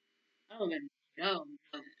I don't even know.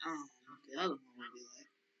 But, the other one would be like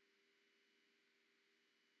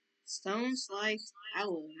Stone Sliced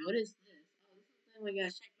Owl. What is this? Oh, this is the thing we gotta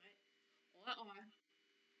check, right? What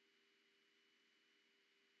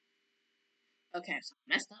are? Okay, so I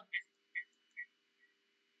messed up.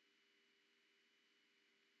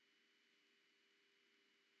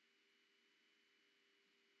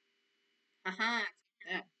 Haha.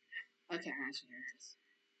 Yeah. Okay, I actually heard this.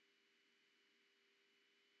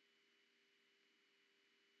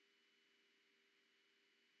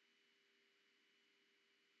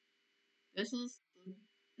 This is the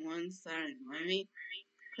ones that annoy me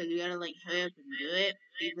because you gotta like hurry up and do it,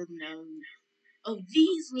 even though. Oh,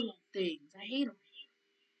 these little things. I hate them.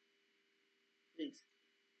 Please.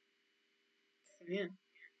 Come here.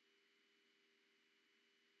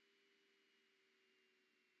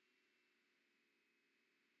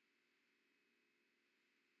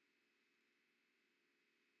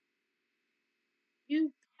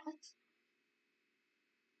 You got.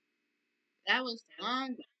 That was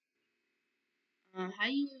long. How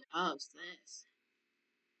you? Oh, it's this.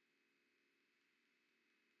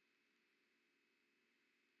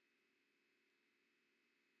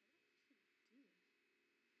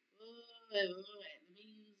 Wait. Let me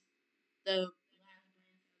use the last brand.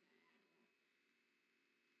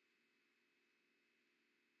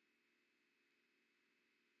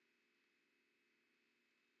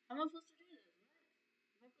 How am I supposed to do this?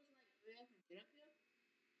 What? Am I supposed to like hurry up and get up here?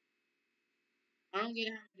 I don't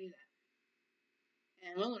get how to do that.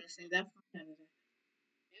 And I'm gonna say that for another day.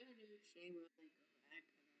 Maybe I do shame will like go back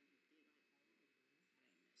and then do like all the things that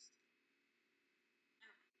I missed.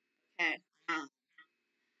 Okay.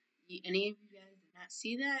 Any of you guys did not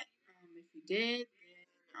see that? If you did, then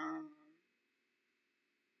okay.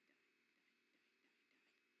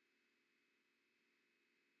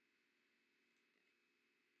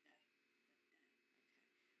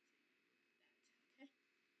 Okay.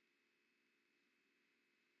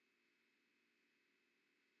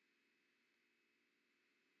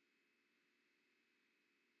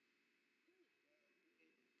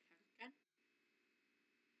 Let's use our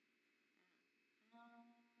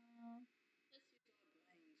brains for a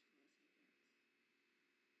second. Okay, so this is easy.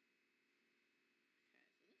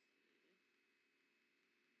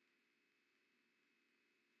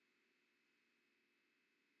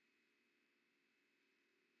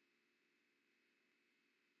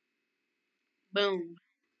 Boom.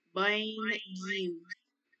 brain use.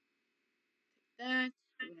 That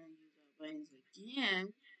we're gonna use our brains again.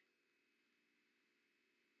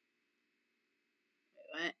 Wait,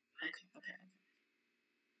 what? Okay, okay, okay.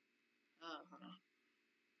 Oh, hold on.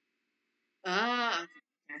 Ah, okay.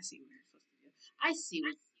 I see what you're supposed to do. I see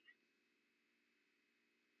what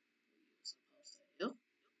you're supposed to do.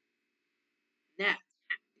 Now,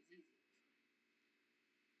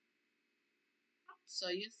 so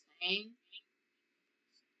you're saying,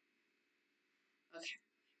 okay,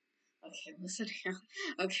 okay, listen here.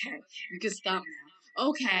 Okay, you can stop now.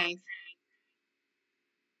 Okay.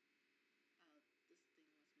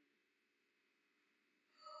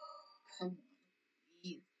 Come on.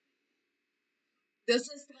 Please. This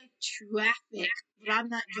is like traffic, but I'm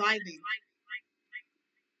not driving.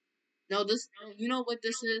 No, this. You know what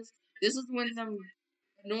this is? This is when them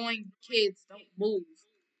annoying kids don't move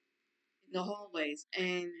in the hallways,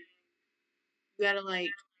 and you gotta like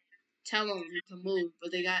tell them to move,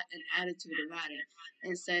 but they got an attitude about it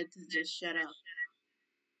instead to just shut up.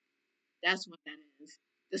 That's what that is.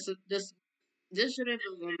 This should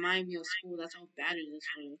even remind me of school. That's how bad it is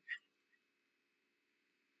for me.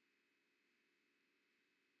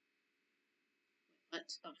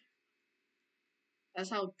 But okay. That's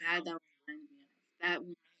how bad that reminds me of. That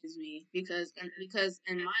reminds me because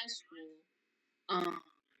in my school,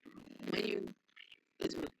 when you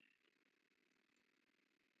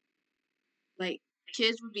like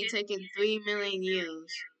kids would be taking 3 million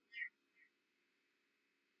years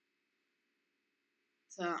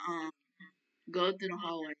to go through the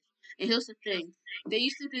hallway. And here's the thing. They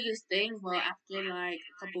used to do this thing where after like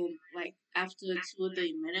a couple like after 2 or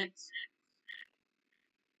 3 minutes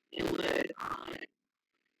it would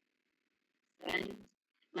send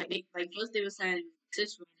like first they would send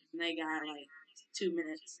 6 minutes and they got like 2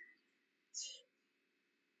 minutes.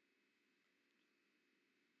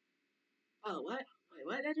 Oh what? Wait,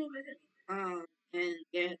 what? That didn't make it. And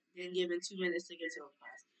they're then given 2 minutes to get to a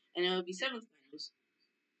class. And it would be seventh graders.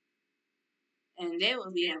 And they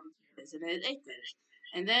would be having 2 minutes and then eighth graders.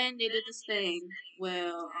 And then they did this thing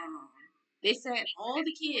where they sent all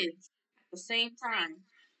the kids at the same time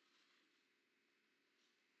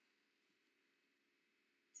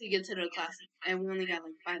to get to their classes, and we only got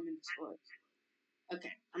like 5 minutes for it.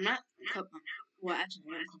 Okay, I'm not complaining. Well, actually,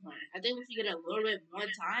 I'm complaining. I think we should get a little bit more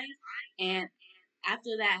time, and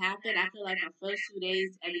after that happened, after like my first 2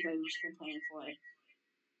 days, everybody was complaining for it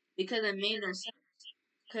because it made no sense.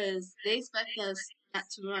 Because they expect us not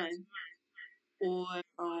to run or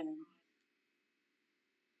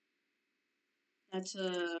not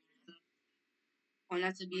to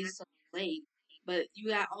not to be so late, but you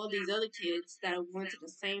got all these other kids that are going to the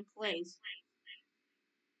same place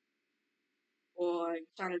or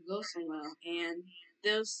trying to go somewhere. And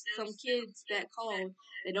there's some kids that call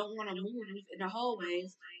they don't want to move in the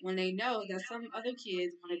hallways when they know that some other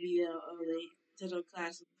kids want to be there early to their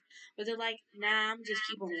classes. But they're like, nah, I'm just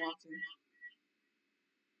keep on walking.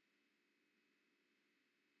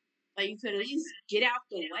 Like you could at least get out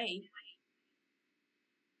the way.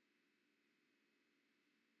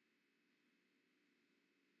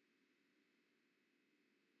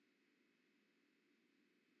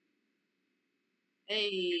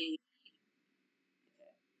 Hey,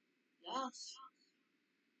 yes.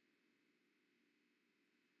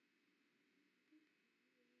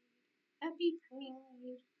 Happy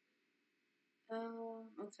Pride.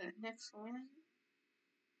 Okay, next one.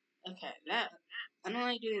 Okay, that I don't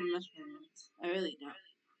like doing measurements. I really don't.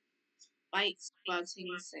 Spikes, boxing,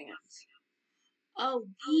 sands. Oh,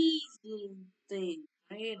 these little things.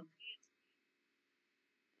 Right?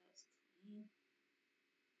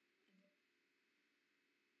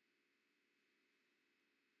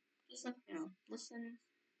 Listen, listen.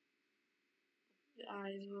 Your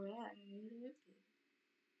eyes were right.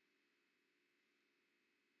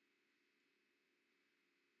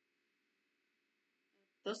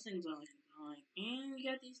 Those things are like annoying. And you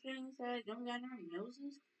got these things that don't got no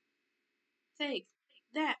noses. Take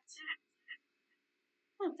that.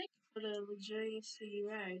 Oh, thank you for the luxurious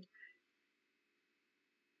ride.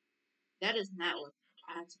 That is not what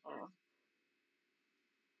at all.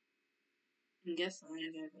 And guess what?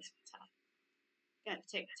 I gotta go to the top. Gotta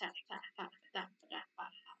take a tap, tap, tap, tap, tap, tap,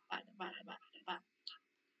 tap, tap,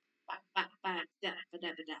 tap,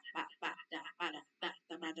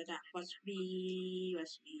 tap, tap, watch me,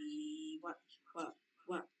 watch me, what,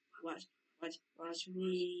 what, watch me.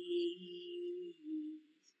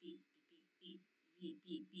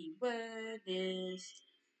 Win this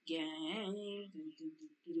game.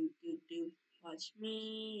 Watch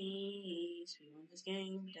me. We won this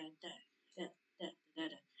game. Da da da da da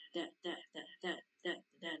da da da da da da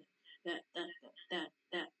da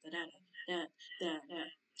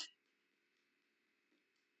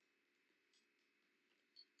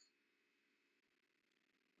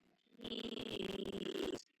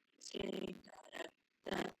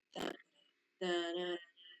da da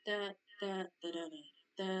da da da da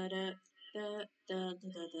da da da da da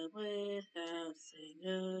da da without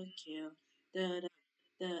single kill. Da da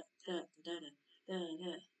da da da da da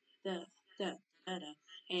da da da da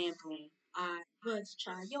and boom, I was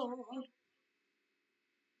child.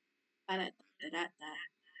 Da da da da da.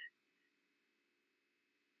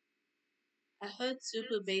 I heard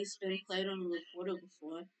Super Bass been played on the recorder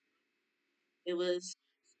before. It was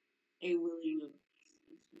a really good.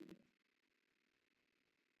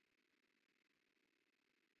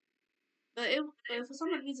 But for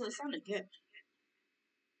some reason it sounded good.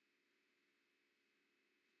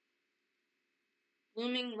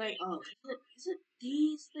 Blooming like oh is it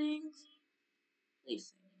these things?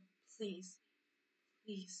 Please, please,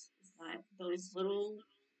 please. It's not those little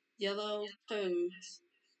yellow toads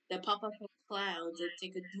that pop up in clouds and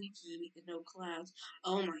take a dookie in no clouds.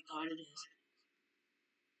 Oh my god, it is.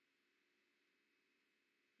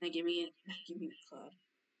 Now give me it. Give me a cloud.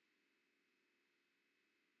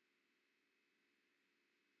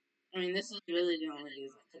 I mean, this is really the only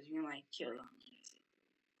reason because you can like kill them.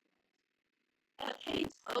 Okay,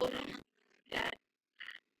 so yeah.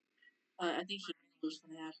 I think he was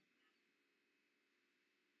gonna happen.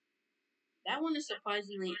 That one is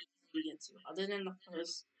surprisingly easy to get to, other than the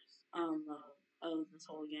first level of this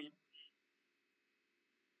whole game.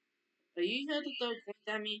 But you have to throw coins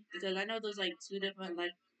at me because I know there's like two different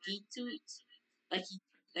like geek toots, lucky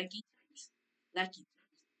toots, lucky toots.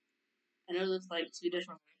 I know there's like two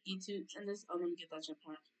different lucky toots in this. Oh, let me get that your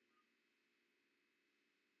point.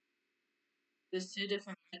 There's two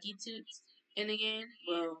different lucky toots in the game.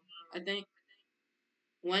 Well, I think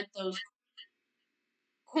one throws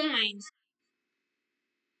coins,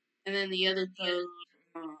 and then the other throws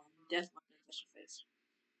death weapons at your face.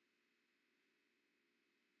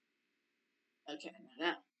 Okay, now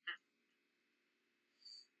that.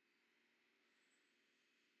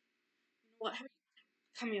 You know what?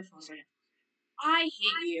 Come here for a second. I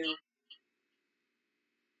hate you.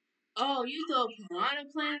 Oh, you throw piranha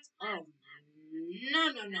plants? Oh, no,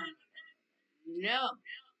 no, no, no.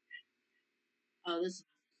 Oh, this.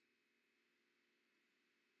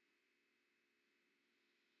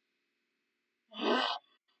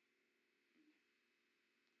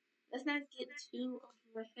 Let's not get too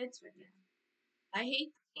over our heads right now. I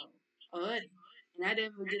hate this level already, and I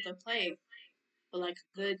didn't even get to play it for like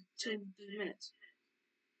a good 2 3 minutes.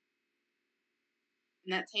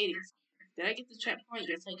 And that's hating. Did I get the checkpoint?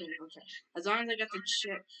 Yes, I did. Okay. As long as I got the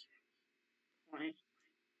checkpoint.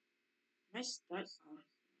 Am I stuck?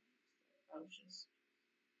 Oh, just.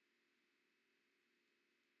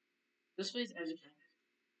 This way's everything.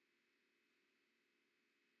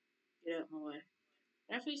 Get out of my way.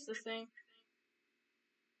 Can I face this thing?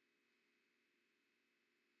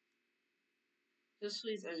 This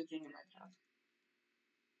way's everything in my path.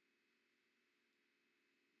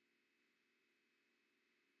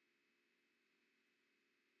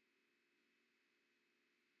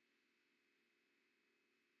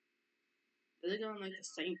 Does it go in like the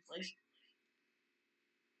same place?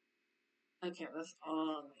 Okay, that's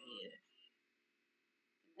all I needed.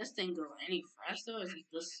 Can this thing go any faster or is it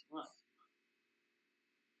this slow?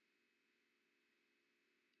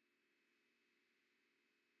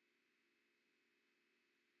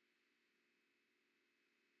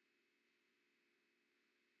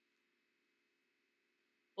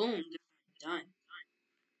 Boom, done.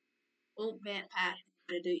 Boom, bam, pat.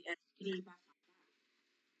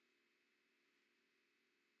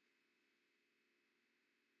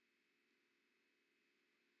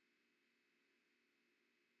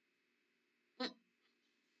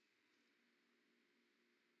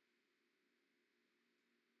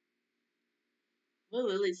 We'll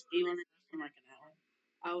really speed on it for like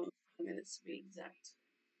an hour. Hour, 5 minutes to be exact.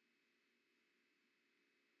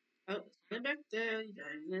 Oh, it's back there. You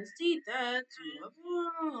don't see that. You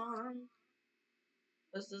are wrong.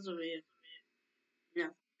 This is a real. No.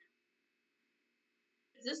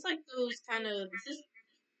 Is this like those kind of? Is this?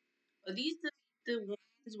 Are these the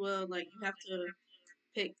ones where like you have to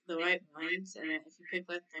pick the right ones, and then if you pick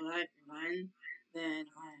like the right one, then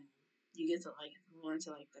you get to like move on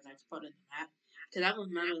to like the next part of the map. Because I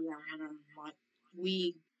remember that one on my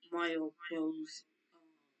Wii Mario Bros.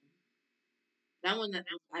 That one that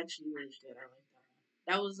was actually really good. I like that one.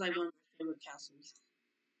 That was like one of my favorite castles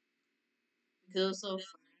because it was so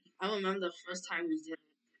fun. I remember the first time we did it.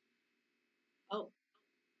 Oh,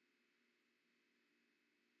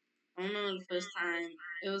 I remember the first time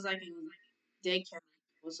it was like in daycare.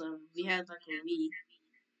 So we had like a Wii.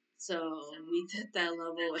 So we did that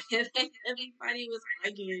level, and everybody was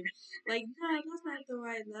arguing, like, "No, that's not the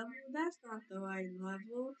right level. That's not the right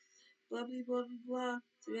level." blah blah blah blah blah.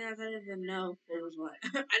 To be honest, I didn't even know what was what. I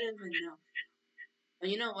didn't even know.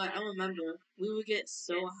 And you know what? I remember we would get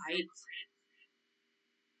so hyped.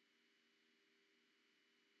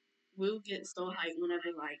 We would get so hyped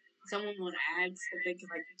whenever like someone would ask if they could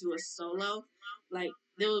like do a solo. Like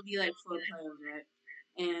there would be like four players, right?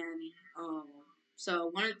 And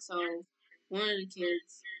one of the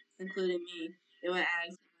kids, including me, they would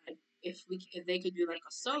ask like if they could do like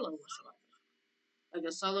a solo whistle, like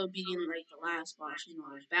a solo beating like the last boss,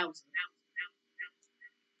 like Bowser,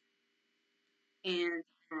 and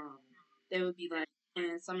um, they would be like,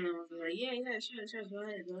 and some of them would be like, yeah, yeah, sure, sure, go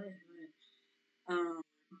ahead, go ahead, go ahead. Um,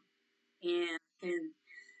 and and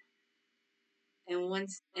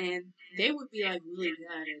and they would be like really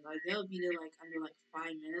good at it, like they would beat it like under like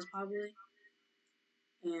 5 minutes probably,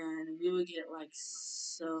 and we would get like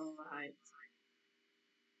so hyped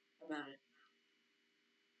about it.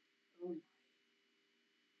 Oh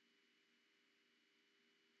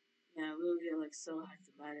yeah, we would get like so hyped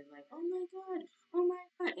about it, like oh my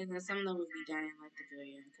god, and then some of them would be dying like the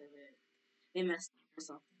very end because they messed up or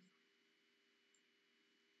something.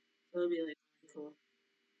 So it would be like really cool.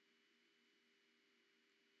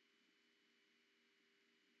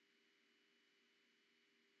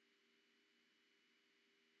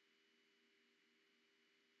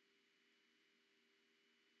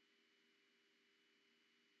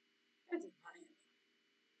 That's Miami.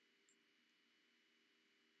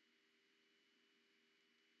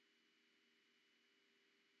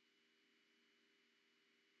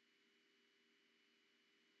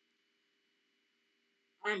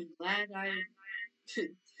 I'm glad I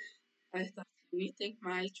thought rethink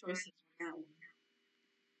my choices on that one.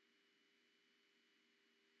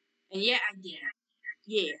 And yeah, I did.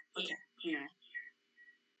 Yeah, okay, yeah.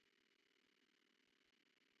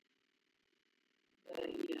 But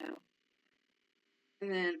yeah.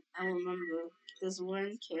 And then I remember this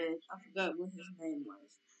one kid, I forgot what his name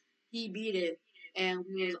was. He beat it, and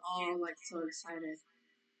we was all like so excited.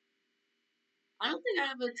 I don't think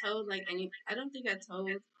I ever told like any. I don't think I told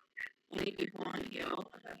any people on Yale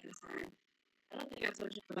about this time. I don't think I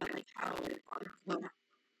told you about like how it. Well, not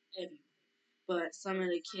everyone, but some of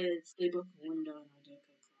the kids they broke a window in our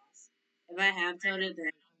Deco class. If I have told it,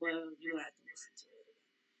 then well, you have to listen to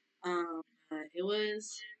it. It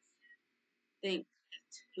was I think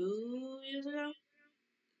 2 years ago.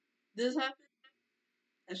 This happened.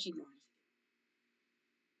 Actually, no,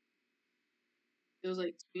 it was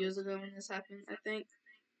like 2 years ago when this happened, I think.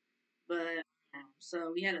 But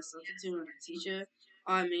so we had a substitute and a teacher.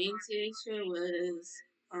 Our main teacher was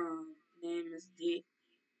named Miss D.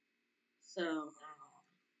 So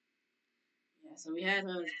yeah, so we had her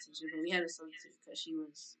as a teacher, but we had a substitute because she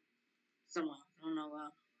was somewhere. I don't know why,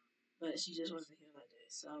 but she just wasn't here that day.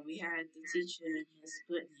 So we had the teacher Miss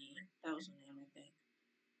Brittany. That was her name, I think.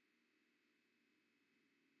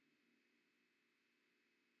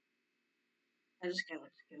 I just gotta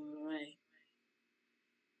give it away.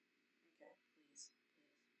 Okay, please,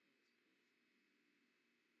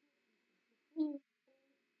 please, please.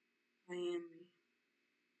 I am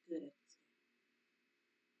good at this game.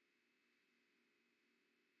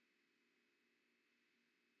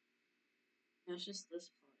 No, it's just this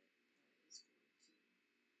part that is going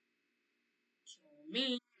to kill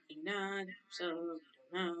me. Maybe not. So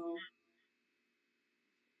we don't know.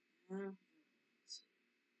 Let's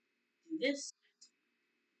do this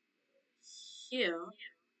here.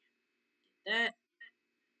 That.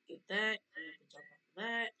 Get that. I have to jump off of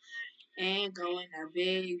that. And go in that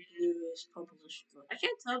big bluish purplish blue. I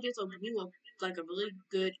can't tell if it's a blue or like a really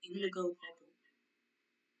good indigo purple.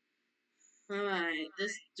 Alright,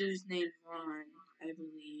 this dude's named Ron, I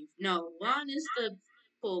believe. No, Ron is the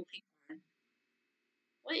full pink one.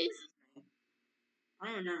 What is his name? I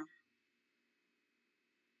don't know.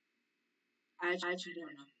 I actually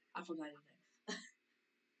don't know. I forgot his name.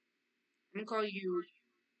 I'm gonna call you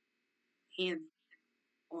Ham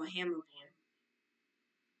or Hammer Boy.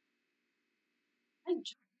 I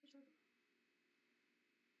jumped.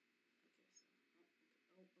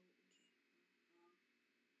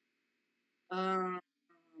 Um,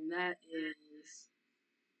 that is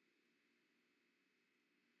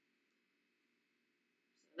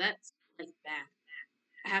that's like that.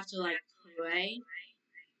 I have to like pray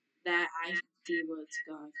that I can see where it's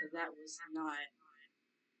going because that was not.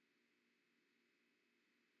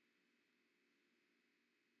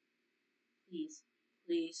 Please,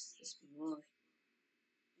 please, just be willing.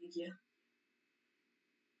 Thank you.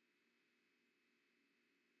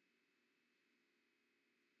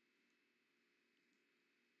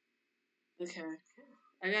 Okay,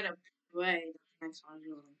 I gotta pray that the next one is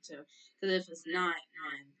willing too. Because if it's not,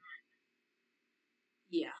 then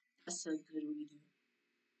Yeah, that's a good redo.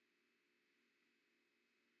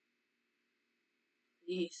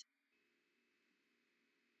 Yes,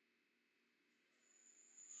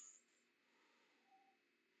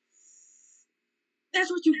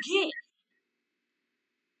 that's what you get.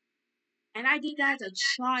 And I did that as a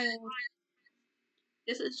child.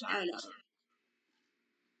 This is child.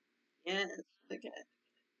 Yes. Okay.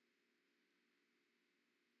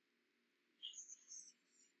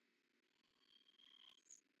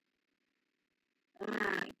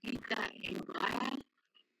 Get that in black.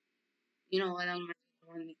 You know what I'm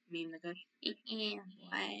one meme that goes, yeah,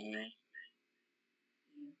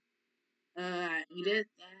 what? We did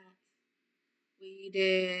that. We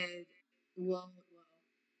did yeah, world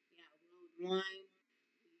one,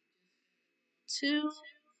 two,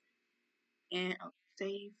 and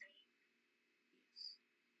save. Yes.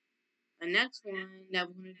 The next one that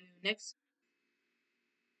we're gonna do next.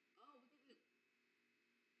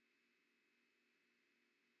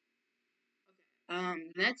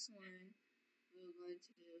 Next one we're going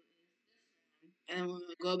to do is this one, and we're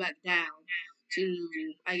gonna go back down to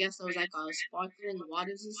I guess it was like sparkling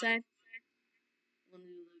waters instead. We're gonna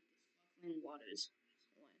do like the sparkling waters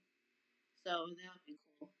one. So that would be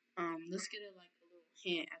cool. Let's get it like a little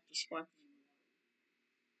hint at the sparkling water.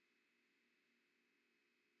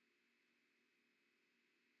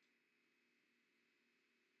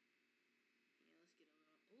 Yeah, let's get a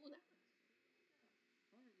little. Ooh, that one.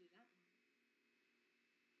 I want to do that one.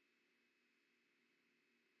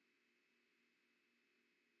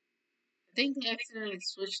 I think they accidentally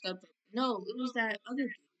switched up. No, it was that other dude.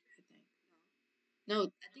 I think. No,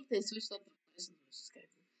 I think they switched up the person schedule.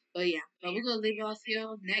 But yeah, but we're gonna leave it off here.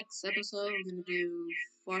 Next episode, we're gonna do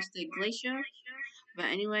Frosted Glacier. But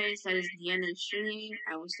anyways, that is the end of the stream.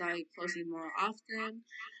 I will start posting more often.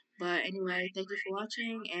 But anyway, thank you for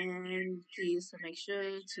watching, and please make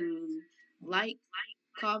sure to like,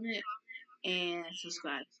 comment, and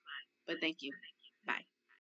subscribe. But thank you. Bye.